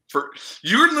Bowl.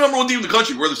 You're the #1 team in the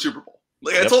country. We're the Super Bowl.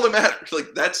 Like, that's all that matters.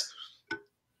 Like, that's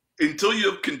until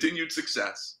you have continued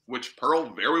success, which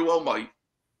Pearl very well might.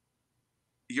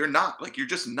 you're not. Like, you're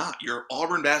just not. You're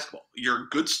Auburn basketball. You're a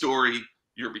good story.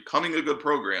 You're becoming a good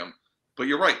program. But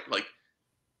you're right. Like,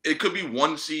 it could be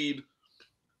 1 seed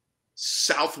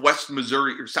Southwest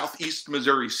Missouri or Southeast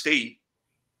Missouri State.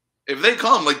 If they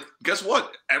come, like, guess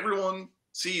what? Everyone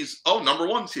sees, oh, number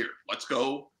 1's here. Let's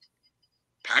go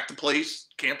pack the place,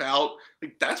 camp out.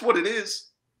 Like, that's what it is.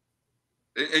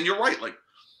 And you're right. Like,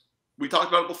 we talked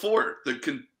about it before, the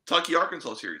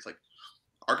Kentucky-Arkansas series. Like,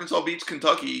 Arkansas beats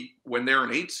Kentucky when they're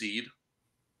an 8 seed.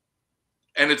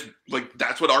 And it's like,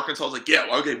 that's what Arkansas is like, yeah,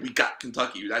 well, okay, we got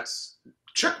Kentucky. That's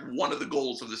check one of the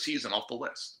goals of the season off the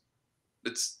list.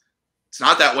 It's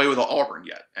not that way with Auburn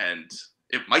yet. And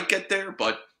it might get there,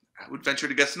 but I would venture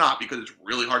to guess not, because it's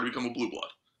really hard to become a blue blood.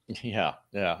 Yeah.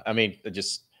 I mean,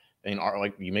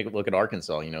 like, you make it look at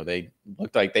Arkansas, you know, they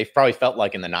looked like they probably felt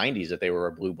like in the 90s that they were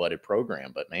a blue-blooded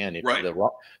program, but man,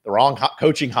 the wrong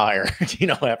coaching hire, you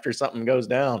know, after something goes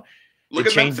down. Look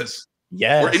at Memphis.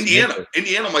 Yeah. Or Indiana. Memphis.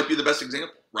 Indiana might be the best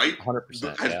example, right?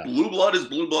 100%. As blue blood as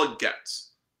blue blood gets.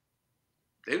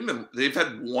 They've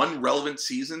had one relevant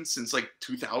season since like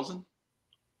 2000.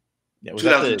 Yeah,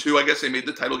 2002, I guess they made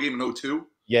the title game in 2002.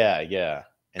 Yeah.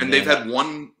 And they've had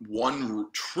one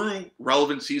true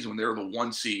relevant season when they were the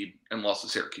 1 seed and lost to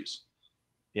Syracuse.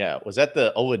 Yeah. Was that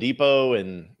the Oladipo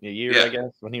in a year, I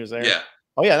guess, when he was there? Yeah.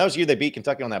 Oh, yeah. That was the year they beat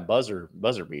Kentucky on that buzzer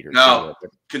beater. No,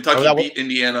 Kentucky beat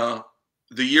Indiana.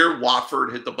 The year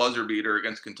Watford hit the buzzer beater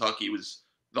against Kentucky was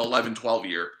the 11-12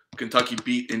 year. Kentucky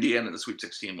beat Indiana in the Sweet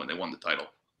 16 when they won the title.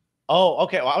 Oh,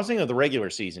 okay. Well, I was thinking of the regular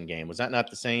season game. Was that not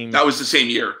the same? That was the same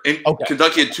year. And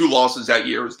Kentucky had 2 losses that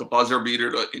year. It was the buzzer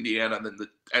beater to Indiana and then the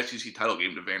SEC title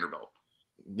game to Vanderbilt.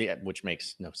 Yeah, which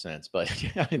makes no sense. But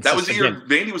that was the year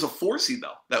Vandy was a 4 seed,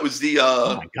 though. That was the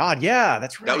oh my God, yeah,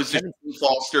 that's right. That was the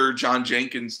Foster, John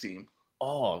Jenkins team.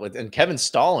 Oh, and Kevin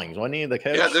Stallings, wasn't he the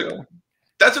coach? Yeah,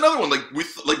 that's another one.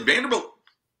 Like Vanderbilt,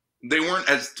 they weren't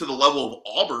as to the level of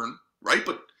Auburn, right?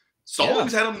 But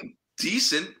Stallings had them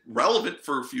decent, relevant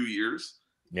for a few years.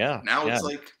 Yeah. Now it's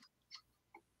like,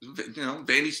 you know,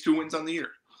 Vandy's 2 wins on the year.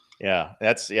 Yeah,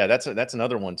 that's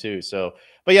another one too. So,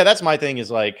 but yeah, that's my thing is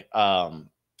like,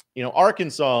 you know,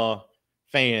 Arkansas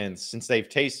fans, since they've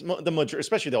tasted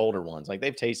especially the older ones, like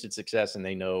they've tasted success and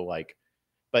they know, like,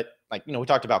 but like, you know, we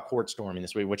talked about court storming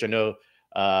this week, which I know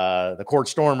the court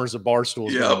stormers of Barstool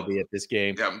is going to be at this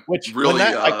game. Yeah, which really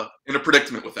in a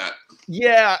predicament with that.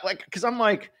 Yeah, like, because I'm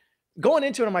like going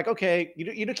into it, I'm like, okay,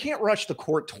 you can't rush the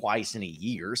court twice in a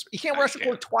year. You can't rush the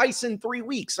court twice in 3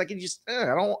 weeks. Like, it just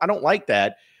I don't like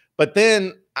that. But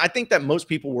then I think that most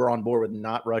people were on board with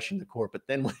not rushing the court. But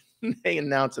then when they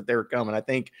announced that they were coming, I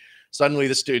think suddenly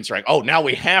the students are like, oh, now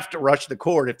we have to rush the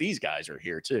court if these guys are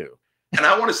here too. And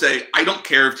I want to say, I don't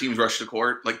care if teams rush the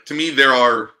court. Like, to me, there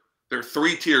are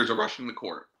 3 tiers of rushing the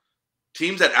court.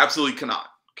 Teams that absolutely cannot.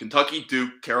 Kentucky,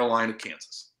 Duke, Carolina,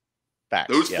 Kansas.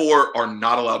 Facts, Those 4 are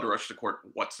not allowed to rush the court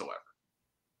whatsoever.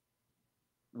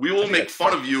 We will make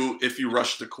fun of you if you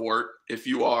rush the court. If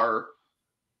you are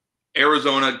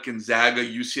Arizona, Gonzaga,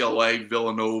 UCLA,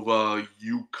 Villanova,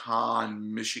 UConn,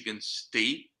 Michigan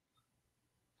State.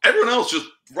 Everyone else just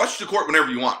rush the court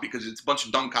whenever you want because it's a bunch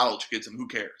of dumb college kids and who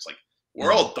cares? Like,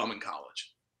 we're all dumb in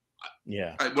college.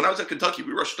 Yeah. When I was at Kentucky,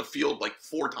 we rushed the field like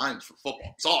 4 times for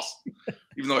football. It's awesome.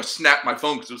 Even though I snapped my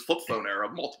phone because it was flip phone era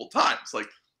multiple times. Like,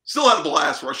 still had a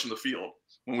blast rushing the field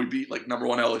when we beat like number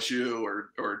 1 LSU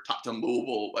or top 10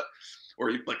 Louisville,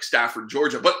 or like Stafford,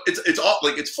 Georgia. But it's all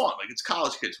like, it's fun. Like, it's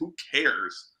college kids. Who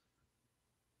cares?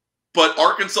 But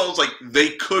Arkansas is like,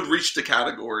 they could reach the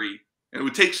category, and it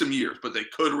would take some years, but they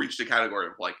could reach the category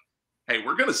of like, hey,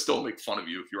 we're going to still make fun of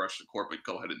you if you rush the court, but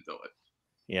go ahead and do it.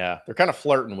 Yeah, they're kind of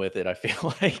flirting with it, I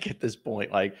feel like, at this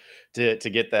point, like to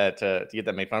get that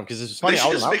made fun of, because it's funny. They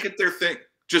should just make it their thing.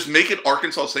 Just make it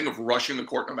Arkansas's thing of rushing the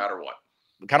court no matter what.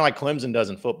 Kind of like Clemson does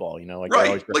in football, you know, like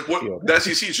right. Like what the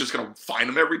SEC is just going to find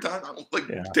them every time. I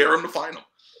don't dare them to find them.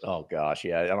 Oh gosh,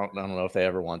 yeah, I don't know if they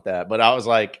ever want that. But I was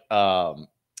like,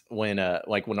 when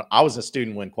I was a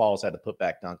student when Qualls had the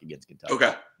putback dunk against Kentucky.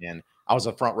 Okay, and I was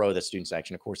a front row of the student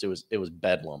section. Of course, it was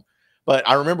bedlam. But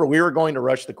I remember we were going to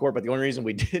rush the court, but the only reason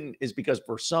we didn't is because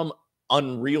for some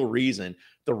unreal reason,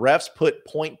 the refs put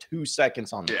 0.2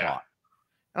 seconds on the clock.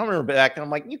 I remember back then, I'm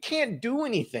like, you can't do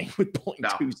anything with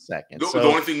 0.2 seconds. The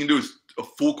only thing you can do is a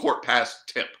full court pass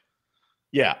tip.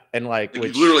 Yeah, and like you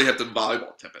literally have to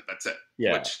volleyball tip it. That's it.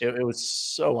 Yeah, it was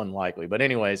so unlikely. But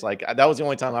anyways, like that was the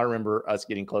only time I remember us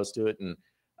getting close to it, and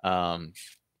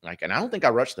and I don't think I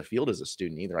rushed the field as a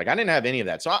student either. Like, I didn't have any of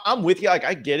that. So I'm with you. Like,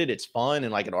 I get it. It's fun.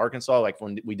 And like at Arkansas, like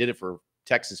when we did it for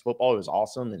Texas football, it was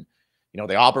awesome. And, you know,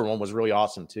 the Auburn one was really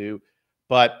awesome too.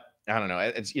 But I don't know.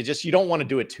 It's you don't want to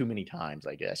do it too many times,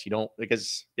 I guess. You don't,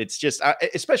 because it's just,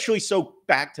 especially so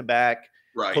back to back,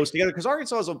 close together. Because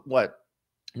Arkansas is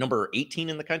number 18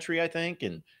 in the country, I think.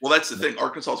 And well, that's the thing.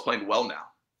 Arkansas is playing well now.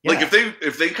 Yeah. Like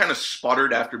if they kind of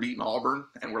sputtered after beating Auburn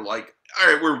and we're like,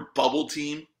 all right, we're a bubble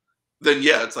team, then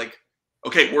yeah, it's like,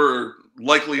 okay, we're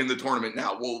likely in the tournament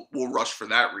now. We'll rush for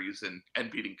that reason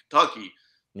and beating Kentucky.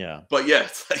 Yeah. But yeah,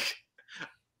 it's like,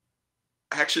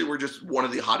 actually, we're just one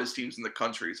of the hottest teams in the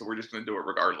country, so we're just going to do it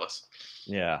regardless.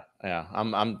 Yeah. I'm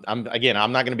not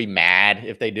going to be mad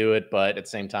if they do it, but at the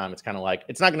same time, it's kind of like,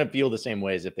 it's not going to feel the same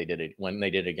way as if they did it when they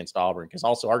did it against Auburn, because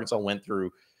also Arkansas went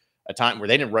through a time where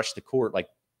they didn't rush the court. Like,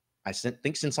 I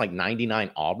think since like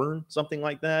 99 Auburn, something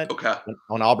like that. Okay.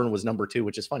 When Auburn was number 2,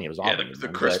 which is funny. It was Auburn. The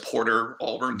Chris Porter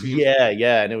Auburn team.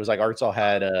 Yeah. And it was like Arkansas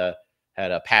had a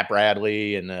Pat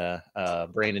Bradley and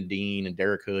Brandon Dean and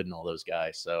Derek Hood and all those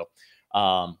guys. So,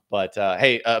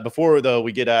 hey, before though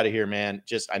we get out of here, man,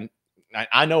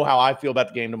 I know how I feel about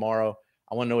the game tomorrow.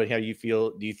 I want to know how you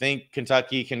feel. Do you think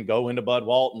Kentucky can go into Bud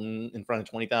Walton in front of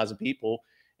 20,000 people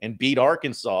and beat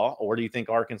Arkansas, or do you think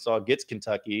Arkansas gets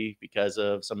Kentucky because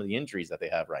of some of the injuries that they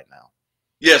have right now?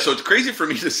 Yeah, so it's crazy for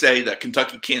me to say that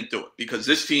Kentucky can't do it, because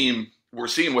this team we're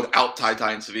seeing without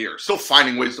Ty and Severe still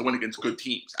finding ways to win against good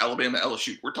teams. Alabama,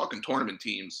 LSU, we're talking tournament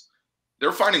teams.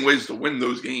 They're finding ways to win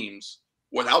those games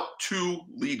without 2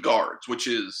 lead guards, which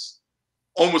is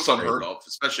almost unheard of,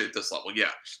 especially at this level.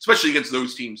 Yeah, especially against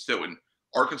those teams too. And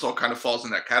Arkansas kind of falls in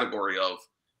that category of,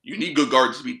 you need good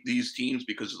guards to beat these teams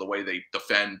because of the way they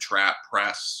defend, trap,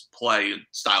 press, play, and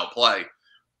style play.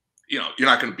 You know, you're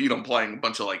not going to beat them playing a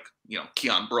bunch of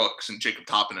Keon Brooks and Jacob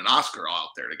Toppin and Oscar all out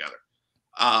there together.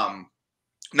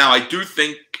 Now, I do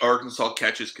think Arkansas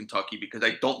catches Kentucky because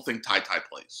I don't think Ty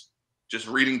plays. Just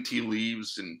reading tea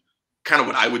leaves, and kind of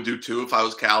what I would do too if I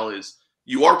was Cal, is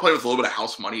you are playing with a little bit of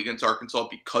house money against Arkansas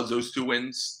because those 2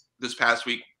 wins this past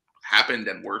week happened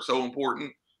and were so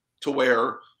important, to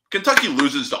where Kentucky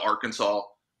loses to Arkansas,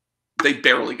 they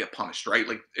barely get punished, right?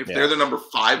 Like if they're the number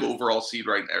 5 overall seed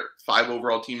right there, 5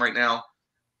 overall team right now,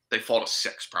 they fall to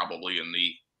 6 probably in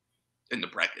the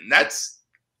bracket. And that's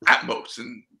at most,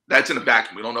 and that's in a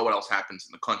vacuum. We don't know what else happens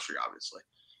in the country, obviously.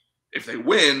 If they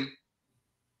win,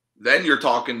 then you're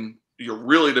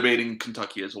really debating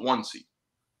Kentucky as a 1 seed.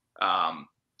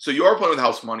 So you are playing with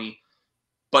house money,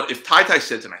 but if Ty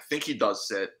sits, and I think he does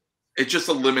sit, it just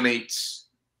eliminates.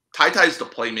 Ty's the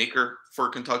playmaker for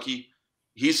Kentucky.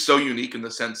 He's so unique in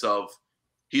the sense of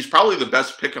he's probably the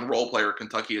best pick and roll player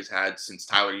Kentucky has had since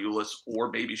Tyler Ulis or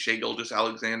maybe Shai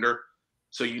Gilgeous-Alexander.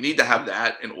 So you need to have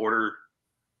that in order,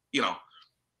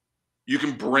 you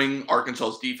can bring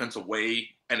Arkansas's defense away,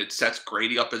 and it sets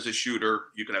Grady up as a shooter.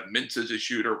 You can have Mintz as a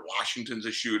shooter, Washington's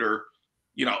a shooter.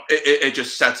 It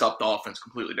just sets up the offense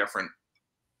completely different.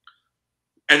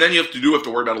 And then you have to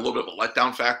worry about a little bit of a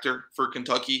letdown factor for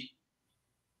Kentucky.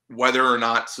 Whether or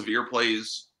not Severe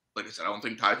plays, like I said, I don't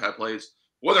think Ty plays.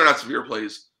 Whether or not Severe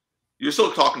plays, you're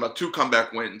still talking about 2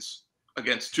 comeback wins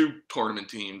against 2 tournament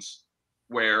teams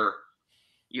where,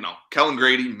 Kellen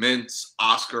Grady, Mintz,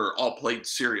 Oscar all played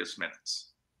serious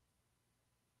minutes.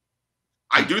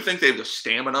 I do think they have the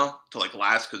stamina to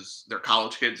last, because they're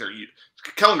college kids.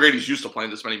 Kellen Grady's used to playing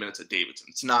this many minutes at Davidson.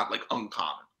 It's not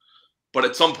uncommon, but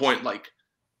at some point,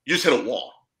 you just hit a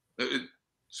wall.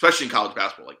 Especially in college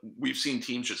basketball, we've seen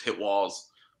teams just hit walls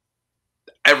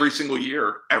every single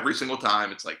year, every single time.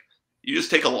 It's you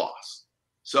just take a loss.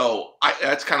 So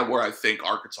that's kind of where I think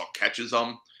Arkansas catches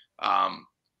them.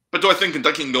 But do I think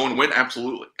Kentucky can go and win?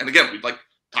 Absolutely. And again,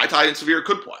 Ty and Severe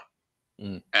could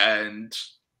play, and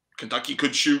Kentucky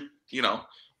could shoot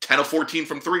 10 of 14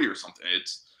 from 3 or something.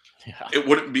 It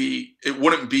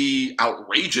wouldn't be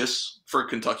outrageous for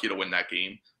Kentucky to win that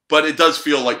game. But it does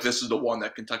feel like this is the one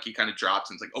that Kentucky kind of drops,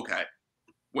 and it's okay,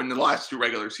 win the last 2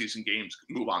 regular season games,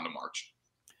 move on to March.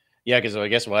 Yeah, because I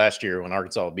guess last year when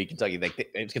Arkansas beat Kentucky,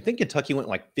 I think Kentucky went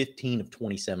 15 of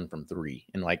 27 from 3,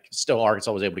 and still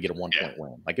Arkansas was able to get a 1-point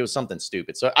win. It was something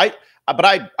stupid. So I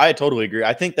totally agree.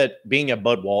 I think that being at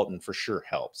Bud Walton for sure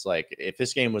helps. If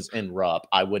this game was in Rupp,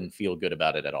 I wouldn't feel good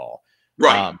about it at all.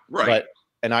 Right.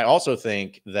 And I also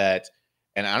think that,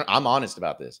 and I'm honest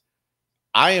about this,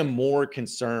 I am more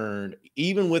concerned,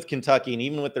 even with Kentucky and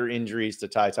even with their injuries to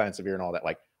Ty and Severe and all that,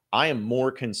 I am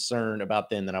more concerned about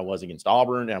them than I was against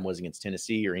Auburn and I was against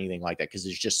Tennessee or anything like that, because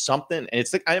there's just something,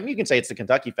 and you can say it's the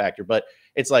Kentucky factor, but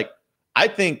it's I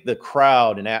think the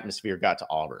crowd and atmosphere got to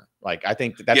Auburn. I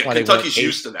think that's why Kentucky's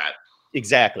used to that.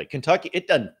 Exactly. Kentucky, it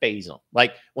doesn't faze them.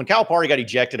 When Calipari got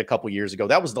ejected a couple years ago,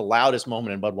 that was the loudest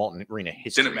moment in Bud Walton Arena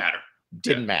history.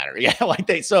 Didn't matter. Yeah.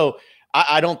 So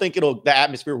I don't think the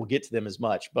atmosphere will get to them as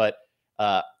much, but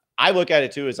I look at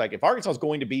it too as like, if Arkansas is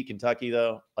going to beat Kentucky,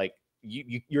 though, like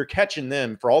you're catching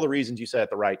them for all the reasons you said at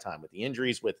the right time, with the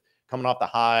injuries, with coming off the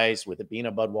highs, with it being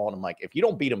a Bud Walton. I'm like, if you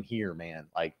don't beat them here, man,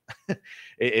 like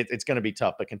it's going to be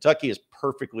tough. But Kentucky is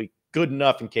perfectly good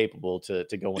enough and capable to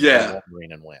go into the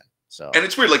Arena and win. So, and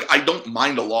it's weird. Like, I don't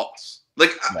mind a loss.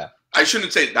 Like, I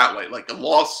shouldn't say it that way. Like, a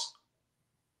loss,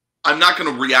 I'm not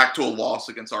going to react to a loss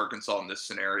against Arkansas in this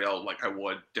scenario like I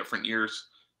would different years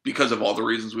because of all the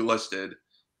reasons we listed.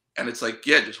 And it's like,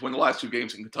 yeah, just win the last 2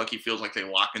 games, and Kentucky feels like they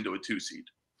lock into a 2 seed.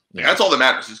 Like, that's all that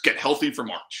matters, is get healthy for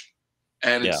March.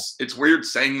 And it's weird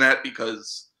saying that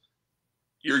because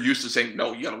you're used to saying,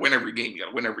 no, you got to win every game. You got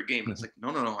to win every game. And it's like,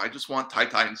 no. I just want Ty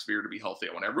and Sphere to be healthy.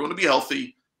 I want everyone to be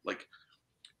healthy. Like,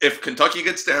 if Kentucky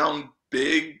gets down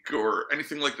big or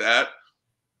anything like that,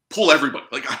 pull everybody.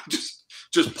 Like, just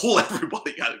pull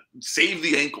everybody. Got to save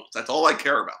the ankles. That's all I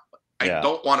care about. I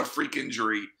don't want a freak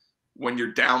injury when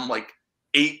you're down like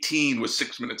 18 with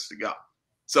 6 minutes to go.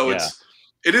 So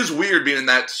it is weird being in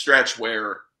that stretch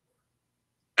where,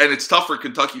 and it's tough for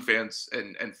Kentucky fans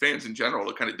and fans in general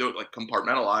to kind of do it, like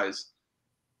compartmentalize.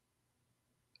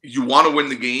 You want to win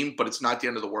the game, but it's not the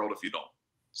end of the world if you don't.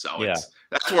 So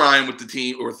that's where I am with the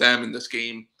team, or with them in this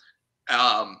game.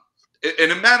 And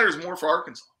it matters more for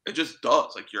Arkansas. It just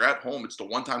does. Like, you're at home. It's the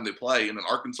one time they play, and an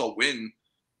Arkansas win,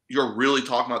 you're really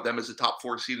talking about them as a top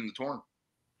 4 seed in the tournament.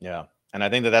 Yeah. And I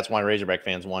think that's why Razorback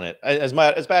fans want it as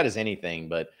bad as anything.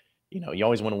 But, you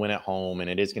always want to win at home, and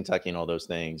it is Kentucky and all those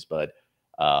things. But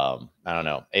I don't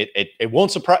know. It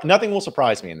won't surprise. Nothing will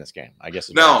surprise me in this game, I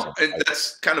guess. No, and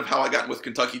that's kind of how I got with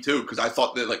Kentucky too, because I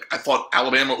thought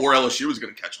Alabama or LSU was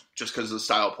going to catch them just because of the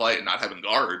style of play and not having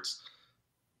guards.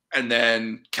 And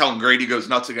then Kellen Grady goes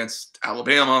nuts against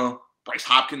Alabama. Bryce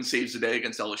Hopkins saves the day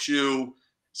against LSU.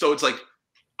 So it's like,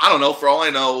 I don't know. For all I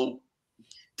know,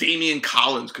 Damian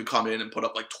Collins could come in and put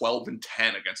up like 12 and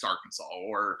 10 against Arkansas,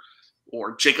 or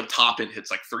Jacob Toppin hits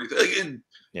like 30.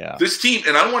 This team,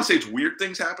 and I don't want to say it's weird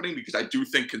things happening, because I do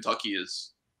think Kentucky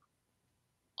is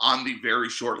on the very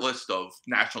short list of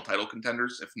national title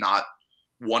contenders, if not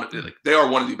one. Like, they are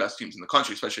one of the best teams in the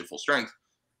country, especially at full strength.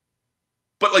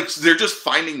 But like, they're just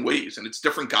finding ways, and it's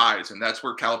different guys, and that's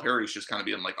where Calipari's just kind of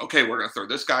being like, okay, we're going to throw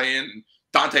this guy in. And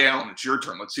Dante Allen, it's your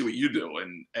turn. Let's see what you do.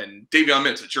 And Davion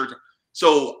Mintz, it's your turn.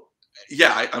 So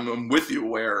yeah, I'm with you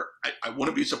where I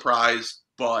wouldn't be surprised,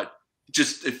 but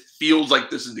just it feels like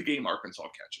this is the game Arkansas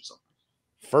catches them.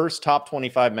 First top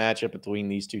 25 matchup between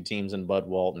these two teams in Bud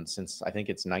Walton since, I think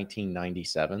it's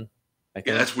 1997.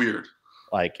 Yeah, that's weird.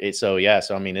 Like, so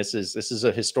I mean, this is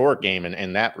a historic game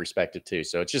in that perspective too.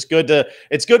 So it's just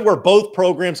it's good where both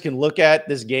programs can look at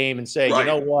this game and say, you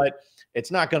know what, it's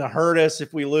not going to hurt us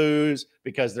if we lose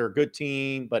because they're a good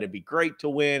team, but it'd be great to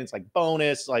win. It's like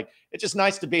bonus. Like, it's just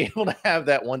nice to be able to have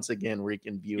that once again where you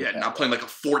can view it. Yeah, not playing like a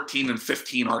 14 and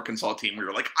 15 Arkansas team where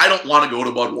you're like, I don't want to go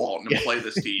to Bud Walton and play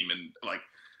this team, and like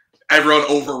everyone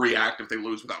overreact if they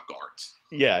lose without guards.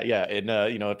 Yeah. And,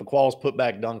 if the Qualls put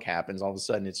back dunk happens, all of a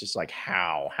sudden it's just like,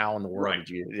 how in the world did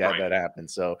you have that happen?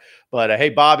 So, but hey,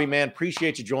 Bobby, man,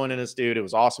 appreciate you joining us, dude. It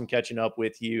was awesome catching up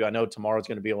with you. I know tomorrow's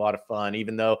going to be a lot of fun,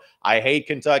 even though I hate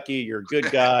Kentucky. You're a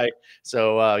good guy.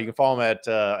 So you can follow him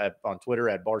on Twitter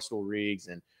at Barstool Reags,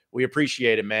 and we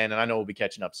appreciate it, man. And I know we'll be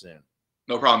catching up soon.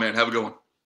 No problem, man. Have a good one.